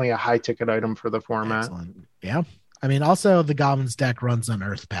definitely a high ticket item for the format. Excellent. Yeah. I mean, also the Goblins deck runs on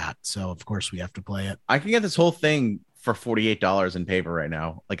Earth Pat, so of course we have to play it. I can get this whole thing for $48 in paper right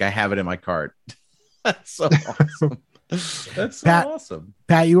now. Like I have it in my cart. That's so awesome. That's so awesome.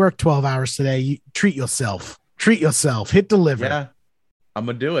 Pat, you worked 12 hours today. Treat yourself. Hit deliver. Yeah. I'm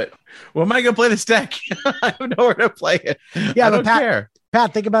gonna do it. Well, am I gonna play this deck? I don't know where to play it. Yeah, I don't care.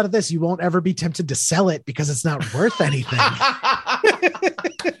 Pat, think about it this. You won't ever be tempted to sell it because it's not worth anything.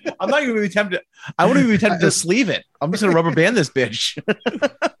 I'm not even gonna be tempted. I wouldn't even be tempted to sleeve it. I'm just gonna rubber band this bitch.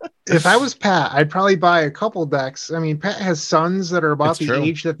 If I was Pat, I'd probably buy a couple decks. I mean, Pat has sons that are about the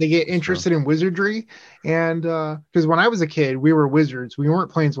age that they get interested in wizardry. And because when I was a kid, we were wizards. We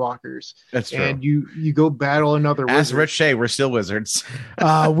weren't planeswalkers. That's true. And you go battle another wizard. As Rich Shea, we're still wizards.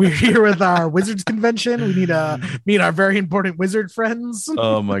 We're here with our wizards convention. We need to meet our very important wizard friends.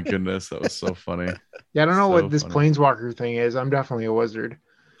 Oh my goodness. That was so funny. Yeah, I don't know what this planeswalker thing is. I'm definitely a wizard.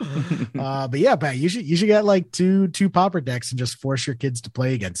 But yeah, Pat, you should get like two Pauper decks and just force your kids to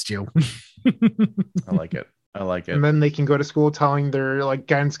play against you. I like it. And then they can go to school telling their like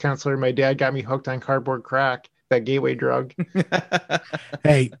guidance counselor, my dad got me hooked on cardboard crack, that gateway drug.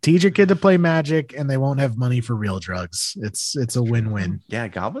 Hey, teach your kid to play Magic and they won't have money for real drugs. It's a win-win. Yeah,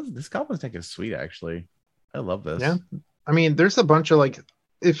 this Goblins deck is sweet, actually. I love this. Yeah. I mean, there's a bunch of like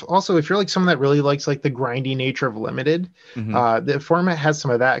if you're like someone that really likes like the grindy nature of limited, the format has some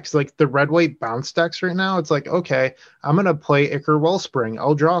of that. Cause like the red white bounce decks right now, it's like, okay, I'm going to play Ichor Wellspring.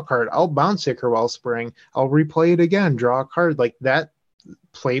 I'll draw a card. I'll bounce Ichor Wellspring. I'll replay it again, draw a card. Like that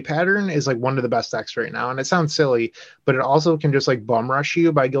play pattern is like one of the best decks right now. And it sounds silly, but it also can just like bum rush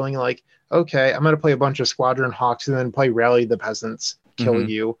you by going like, okay, I'm going to play a bunch of Squadron Hawks and then play Rally the Peasants, kill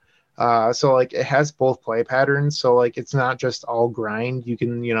you. So like it has both play patterns. So like it's not just all grind. You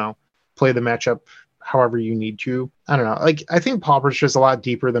can, play the matchup however you need to. I don't know. Like I think Pauper's just a lot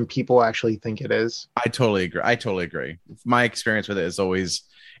deeper than people actually think it is. I totally agree. My experience with it is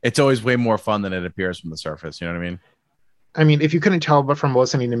it's always way more fun than it appears from the surface. You know what I mean? I mean, if you couldn't tell, but from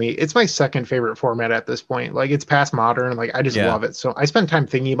listening to me, it's my second favorite format at this point. Like it's past Modern. Like I just love it. So I spend time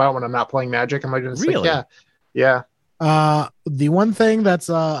thinking about it when I'm not playing Magic. I'm like, really? Like, yeah. The one thing that's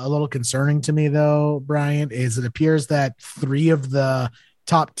a little concerning to me though, Bryant, is it appears that 3 of the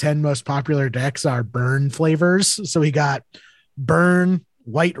top 10 most popular decks are burn flavors. So we got burn,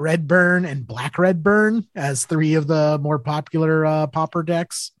 white red burn, and black red burn as 3 of the more popular Pauper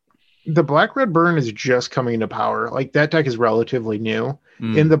decks. The black red burn is just coming to power. Like that deck is relatively new.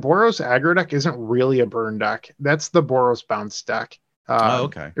 And the Boros aggro deck isn't really a burn deck. That's the Boros bounce deck.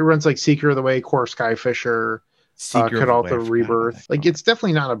 Okay. It runs like Seeker of the Way, Core Skyfisher, Kadaltha Rebirth. Like it's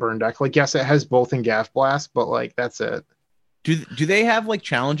definitely not a burn deck. Like yes, it has both in Gaff Blast, but like that's it. Do they have like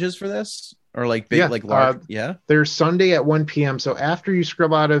challenges for this or like big like large? Yeah, They're Sunday at 1 p.m. So after you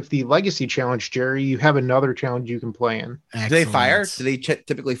scrub out of the Legacy Challenge, Jerry, you have another challenge you can play in. Do they fire? Do they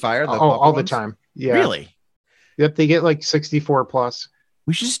typically fire the all the ones? time? Yeah, really. Yep, they get like 64 plus.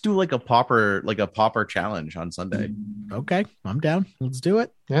 We should just do like a Pauper challenge on Sunday. Okay, I'm down. Let's do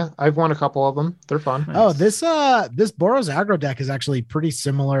it. Yeah, I've won a couple of them. They're fun. Nice. Oh, this Boros aggro deck is actually pretty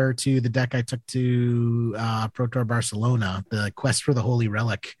similar to the deck I took to Pro Tour Barcelona, the Quest for the Holy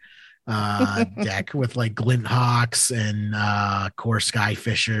Relic deck with like Glint Hawks and Core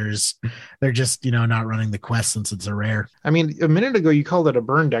Skyfishers. They're just, not running the quest since it's a rare. I mean, a minute ago you called it a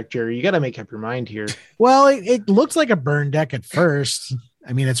burn deck, Jerry. You got to make up your mind here. Well, it looks like a burn deck at first.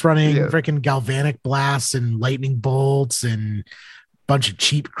 I mean, it's running freaking galvanic blasts and lightning bolts and a bunch of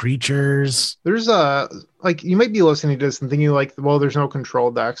cheap creatures. There's you might be listening to this and thinking like, well, there's no control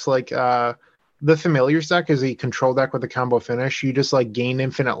decks. Like the Familiars deck is a control deck with a combo finish. You just like gain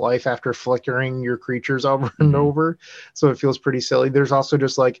infinite life after flickering your creatures over and over. So it feels pretty silly. There's also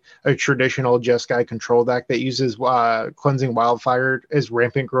just like a traditional Jeskai control deck that uses Cleansing Wildfire as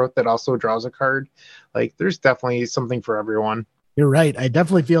rampant growth that also draws a card. Like there's definitely something for everyone. You're right. It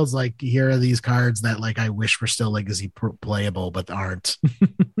definitely feels like here are these cards that like I wish were still Legacy playable, but aren't.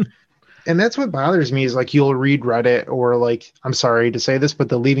 And that's what bothers me is like you'll read Reddit or like, I'm sorry to say this, but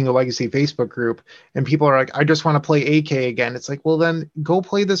the Leaving a Legacy Facebook group and people are like, I just want to play AK again. It's like, well, then go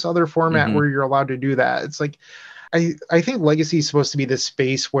play this other format where you're allowed to do that. It's like, I think Legacy is supposed to be this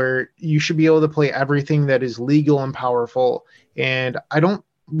space where you should be able to play everything that is legal and powerful. And I don't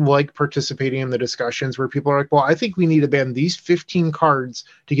like participating in the discussions where people are like, well, I think we need to ban these 15 cards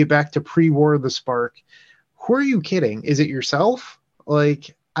to get back to pre-War of the Spark. Who are you kidding? Is it yourself?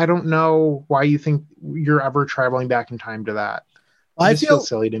 Like, I don't know why you think you're ever traveling back in time to that. It feels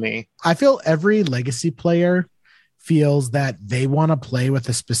silly to me. I feel every Legacy player feels that they want to play with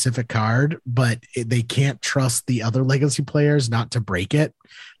a specific card, but they can't trust the other Legacy players not to break it.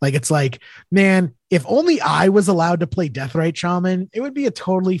 Like, it's like, man, if only I was allowed to play Deathrite Shaman, it would be a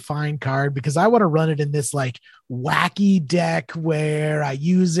totally fine card because I want to run it in this like wacky deck where I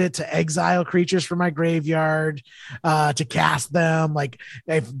use it to exile creatures from my graveyard to cast them. Like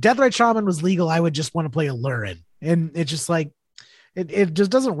if Deathrite Shaman was legal, I would just want to play Alurin. And it's just like, it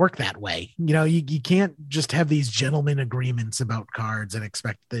just doesn't work that way. You can't just have these gentleman agreements about cards and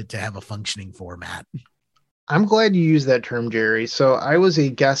expect it to have a functioning format. I'm glad you used that term, Jerry. So I was a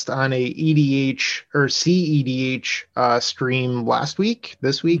guest on a EDH or CEDH stream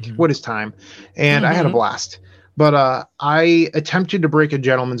this week. What is time? And I had a blast. But I attempted to break a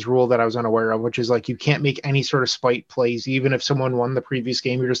gentleman's rule that I was unaware of, which is like you can't make any sort of spite plays. Even if someone won the previous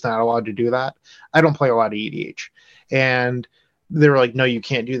game, you're just not allowed to do that. I don't play a lot of EDH. And they were like, no, you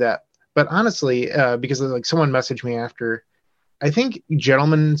can't do that. But honestly, because like someone messaged me after, I think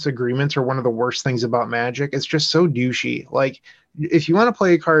gentlemen's agreements are one of the worst things about Magic. It's just so douchey. Like if you want to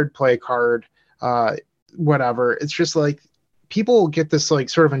play a card, whatever. It's just like people get this like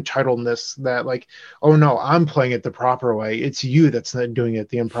sort of entitledness that like, oh no, I'm playing it the proper way. It's you that's not doing it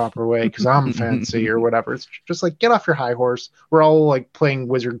the improper way because I'm fancy or whatever. It's just like, get off your high horse. We're all like playing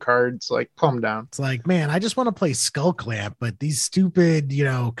wizard cards, like calm down. It's like, man, I just want to play Skull Clamp, but these stupid,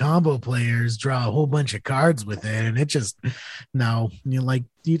 combo players draw a whole bunch of cards with it. And it just, no,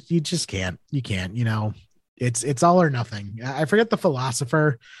 you just can't, it's all or nothing. I forget the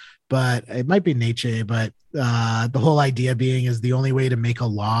philosopher, but it might be Nietzsche, but the whole idea being is the only way to make a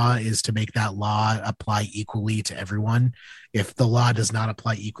law is to make that law apply equally to everyone. If the law does not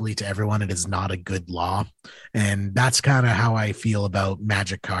apply equally to everyone, it is not a good law. And that's kind of how I feel about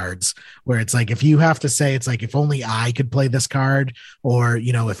Magic cards, where it's like, if you have to say, it's like, if only I could play this card, or,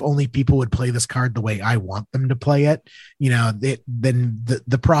 if only people would play this card the way I want them to play it, then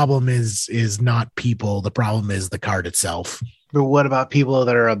the problem is not people. The problem is the card itself. But what about people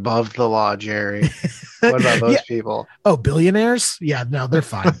that are above the law, Jerry? What about those people? Oh, billionaires? Yeah, no, they're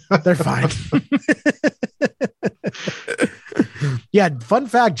fine. They're fine. Yeah, fun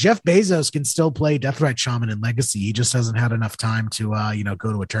fact, Jeff Bezos can still play Deathrite Shaman in Legacy. He just hasn't had enough time to,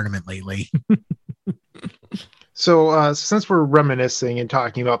 go to a tournament lately. So since we're reminiscing and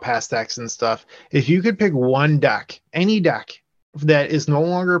talking about past decks and stuff, if you could pick one deck, any deck, that is no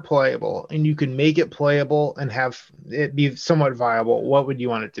longer playable and you can make it playable and have it be somewhat viable, what would you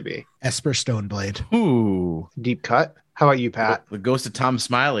want it to be? Esper Stoneblade. Ooh, deep cut. How about you, Pat? The ghost of Tom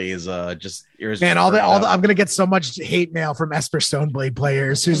Smiley is just man. I'm gonna get so much hate mail from Esper Stoneblade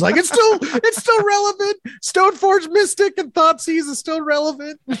players who's like, it's still relevant. Stoneforge Mystic and Thoughtseize is still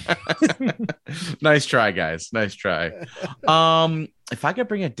relevant. Nice try, guys. Nice try. If I could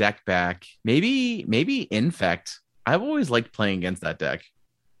bring a deck back, maybe Infect. I've always liked playing against that deck,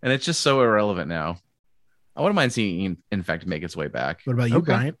 and it's just so irrelevant now. I wouldn't mind seeing Infect make its way back. What about you, Okay.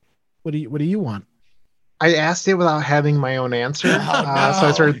 Bryant? What do you want? I asked it without having my own answer, Oh, so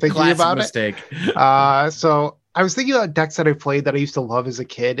I started thinking Classic about mistake. it. So I was thinking about decks that I played that I used to love as a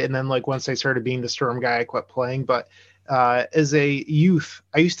kid, and then like once I started being the Storm guy, I quit playing. But as a youth,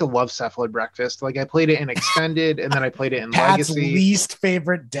 I used to love Cephalid Breakfast. Like I played it in Extended, and then I played it in Pat's Legacy. least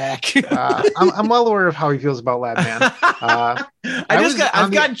favorite deck. I'm well aware of how he feels about Labman.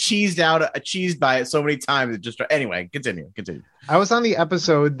 I've gotten cheesed by it so many times. It just anyway. Continue. I was on the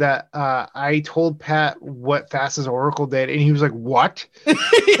episode that I told Pat what Fast's Oracle did, and he was like, "What?"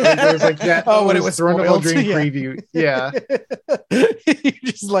 It was like that. Oh, when it was Throneable spoiled? Dream Yeah. preview. Yeah, You're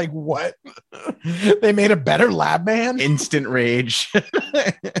just like, what? They made a better lab man? Instant rage.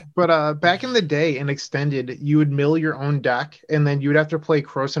 but back in the day in Extended, you would mill your own deck, and then you would have to play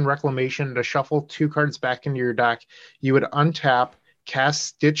Croson Reclamation to shuffle 2 cards back into your deck. You would untap, cast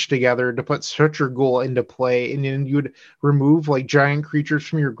Stitch Together to put Searcher Ghoul into play, and then you would remove like giant creatures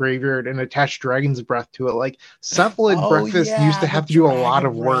from your graveyard and attach Dragon's Breath to it. Like Cephalid Breakfast used to have to do a lot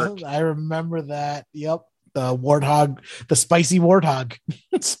of work. I remember that. Yep. The Warthog, the spicy Warthog,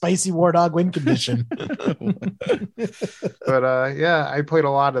 spicy Warthog win condition. But yeah, I played a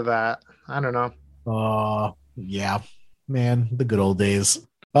lot of that. I don't know. Yeah, man, the good old days.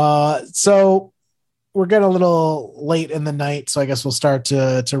 So we're getting a little late in the night, so I guess we'll start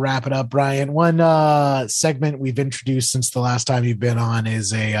to wrap it up. Brian, one segment we've introduced since the last time you've been on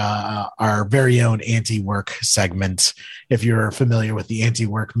is our very own anti-work segment. If you're familiar with the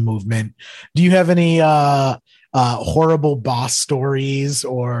anti-work movement, do you have any horrible boss stories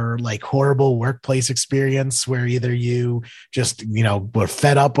or like horrible workplace experience where either you just were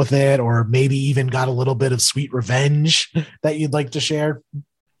fed up with it or maybe even got a little bit of sweet revenge that you'd like to share?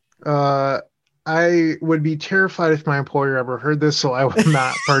 I would be terrified if my employer ever heard this, so I would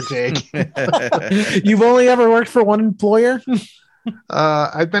not partake. You've only ever worked for one employer?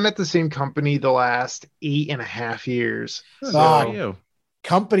 I've been at the same company the last 8.5 years. So, Oh, you.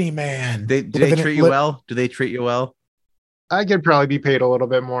 company man. Do they treat you well? Do they treat you well? I could probably be paid a little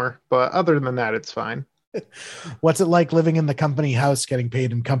bit more, but other than that, it's fine. What's it like living in the company house, getting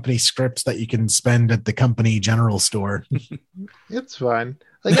paid in company scripts that you can spend at the company general store? It's fine.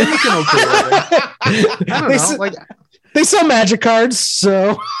 Like I'm making okay with it. I don't know. Like they sell magic cards,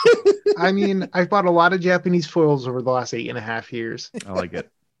 so I mean, I've bought a lot of Japanese foils over the last 8.5 years. I like it.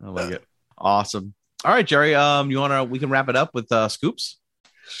 Awesome. All right, Jerry. We can wrap it up with scoops.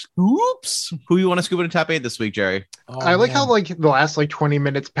 Oops. Who you want to scoop in top 8 this week, Jerry? I like how like the last 20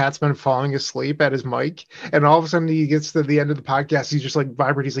 minutes Pat's been falling asleep at his mic, and all of a sudden he gets to the end of the podcast, he's just like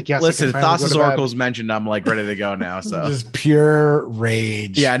vibrating. He's like, "Yes, listen, Thassa's Oracle's mentioned. I'm like ready to go now." So just pure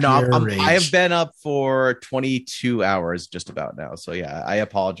rage. yeah, no, rage. I have been up for 22 hours just about now. So yeah, I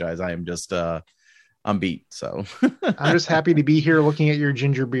apologize. I am just I'm beat. So I'm just happy to be here looking at your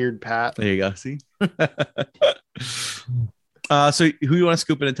ginger beard, Pat. there you go. See. So who you want to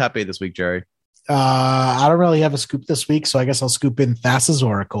scoop in top 8 this week, Jerry? I don't really have a scoop this week, so I guess I'll scoop in Thassa's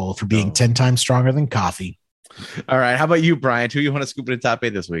Oracle for being 10 times stronger than coffee. All right. How about you, Bryant? Who you want to scoop in top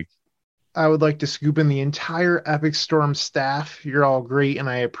 8 this week? I would like to scoop in the entire Epic Storm staff. You're all great, and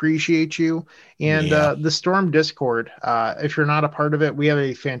I appreciate you. And the Storm Discord, if you're not a part of it, we have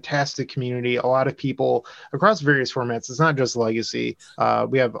a fantastic community. A lot of people across various formats. It's not just Legacy.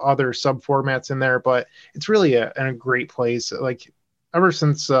 We have other sub formats in there, but it's really a great place. Like ever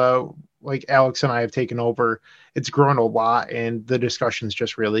since like Alex and I have taken over, it's grown a lot, and the discussion's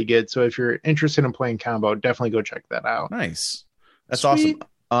just really good. So if you're interested in playing combo, definitely go check that out. Nice. That's Sweet. awesome.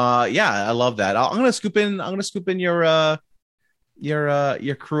 Yeah, I love that. I'm gonna scoop in your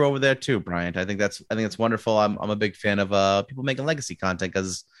crew over there too, Bryant. I think that's wonderful. I'm a big fan of people making legacy content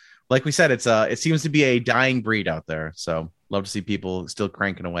because, like we said, it seems to be a dying breed out there. So love to see people still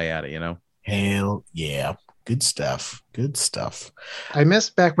cranking away at it. Hell yeah. Good stuff. I miss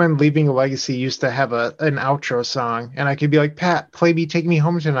back when Leaving a Legacy used to have an outro song, and I could be like, "Pat, play me, take me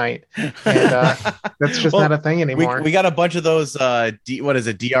home tonight," and that's just not a thing anymore. We got a bunch of those. What is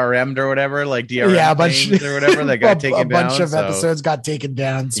it, DRM'd or whatever? Like DRM, yeah, a bunch or whatever that got taken down. A bunch of episodes got taken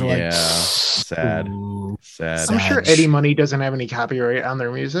down. So yeah, sad. I'm sure Eddie Money doesn't have any copyright on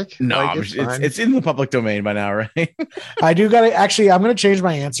their music. No, it's in the public domain by now, right? I do got to actually. I'm going to change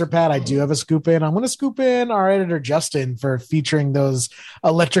my answer, Pat. I do have a scoop in. I'm going to scoop in our editor Justin for featuring those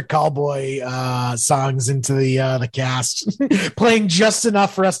Electric Cowboy songs into the cast, playing just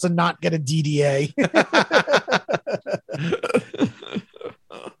enough for us to not get a DDA.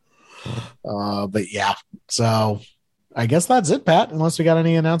 But yeah, so I guess that's it, Pat, unless we got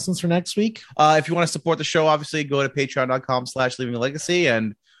any announcements for next week. If you want to support the show, obviously go to patreon.com/leaving a legacy.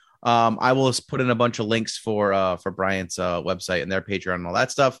 And I will put in a bunch of links for Bryant's website and their Patreon and all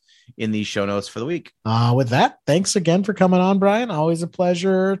that stuff in the show notes for the week. With that, thanks again for coming on, Brian. Always a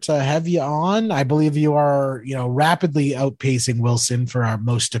pleasure to have you on. I believe you are, rapidly outpacing Wilson for our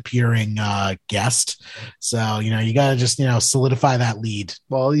most appearing guest. So, you got to just, solidify that lead.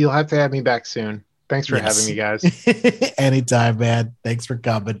 Well, you'll have to have me back soon. Thanks for having me, guys. Anytime, man. Thanks for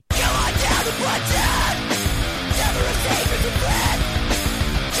coming.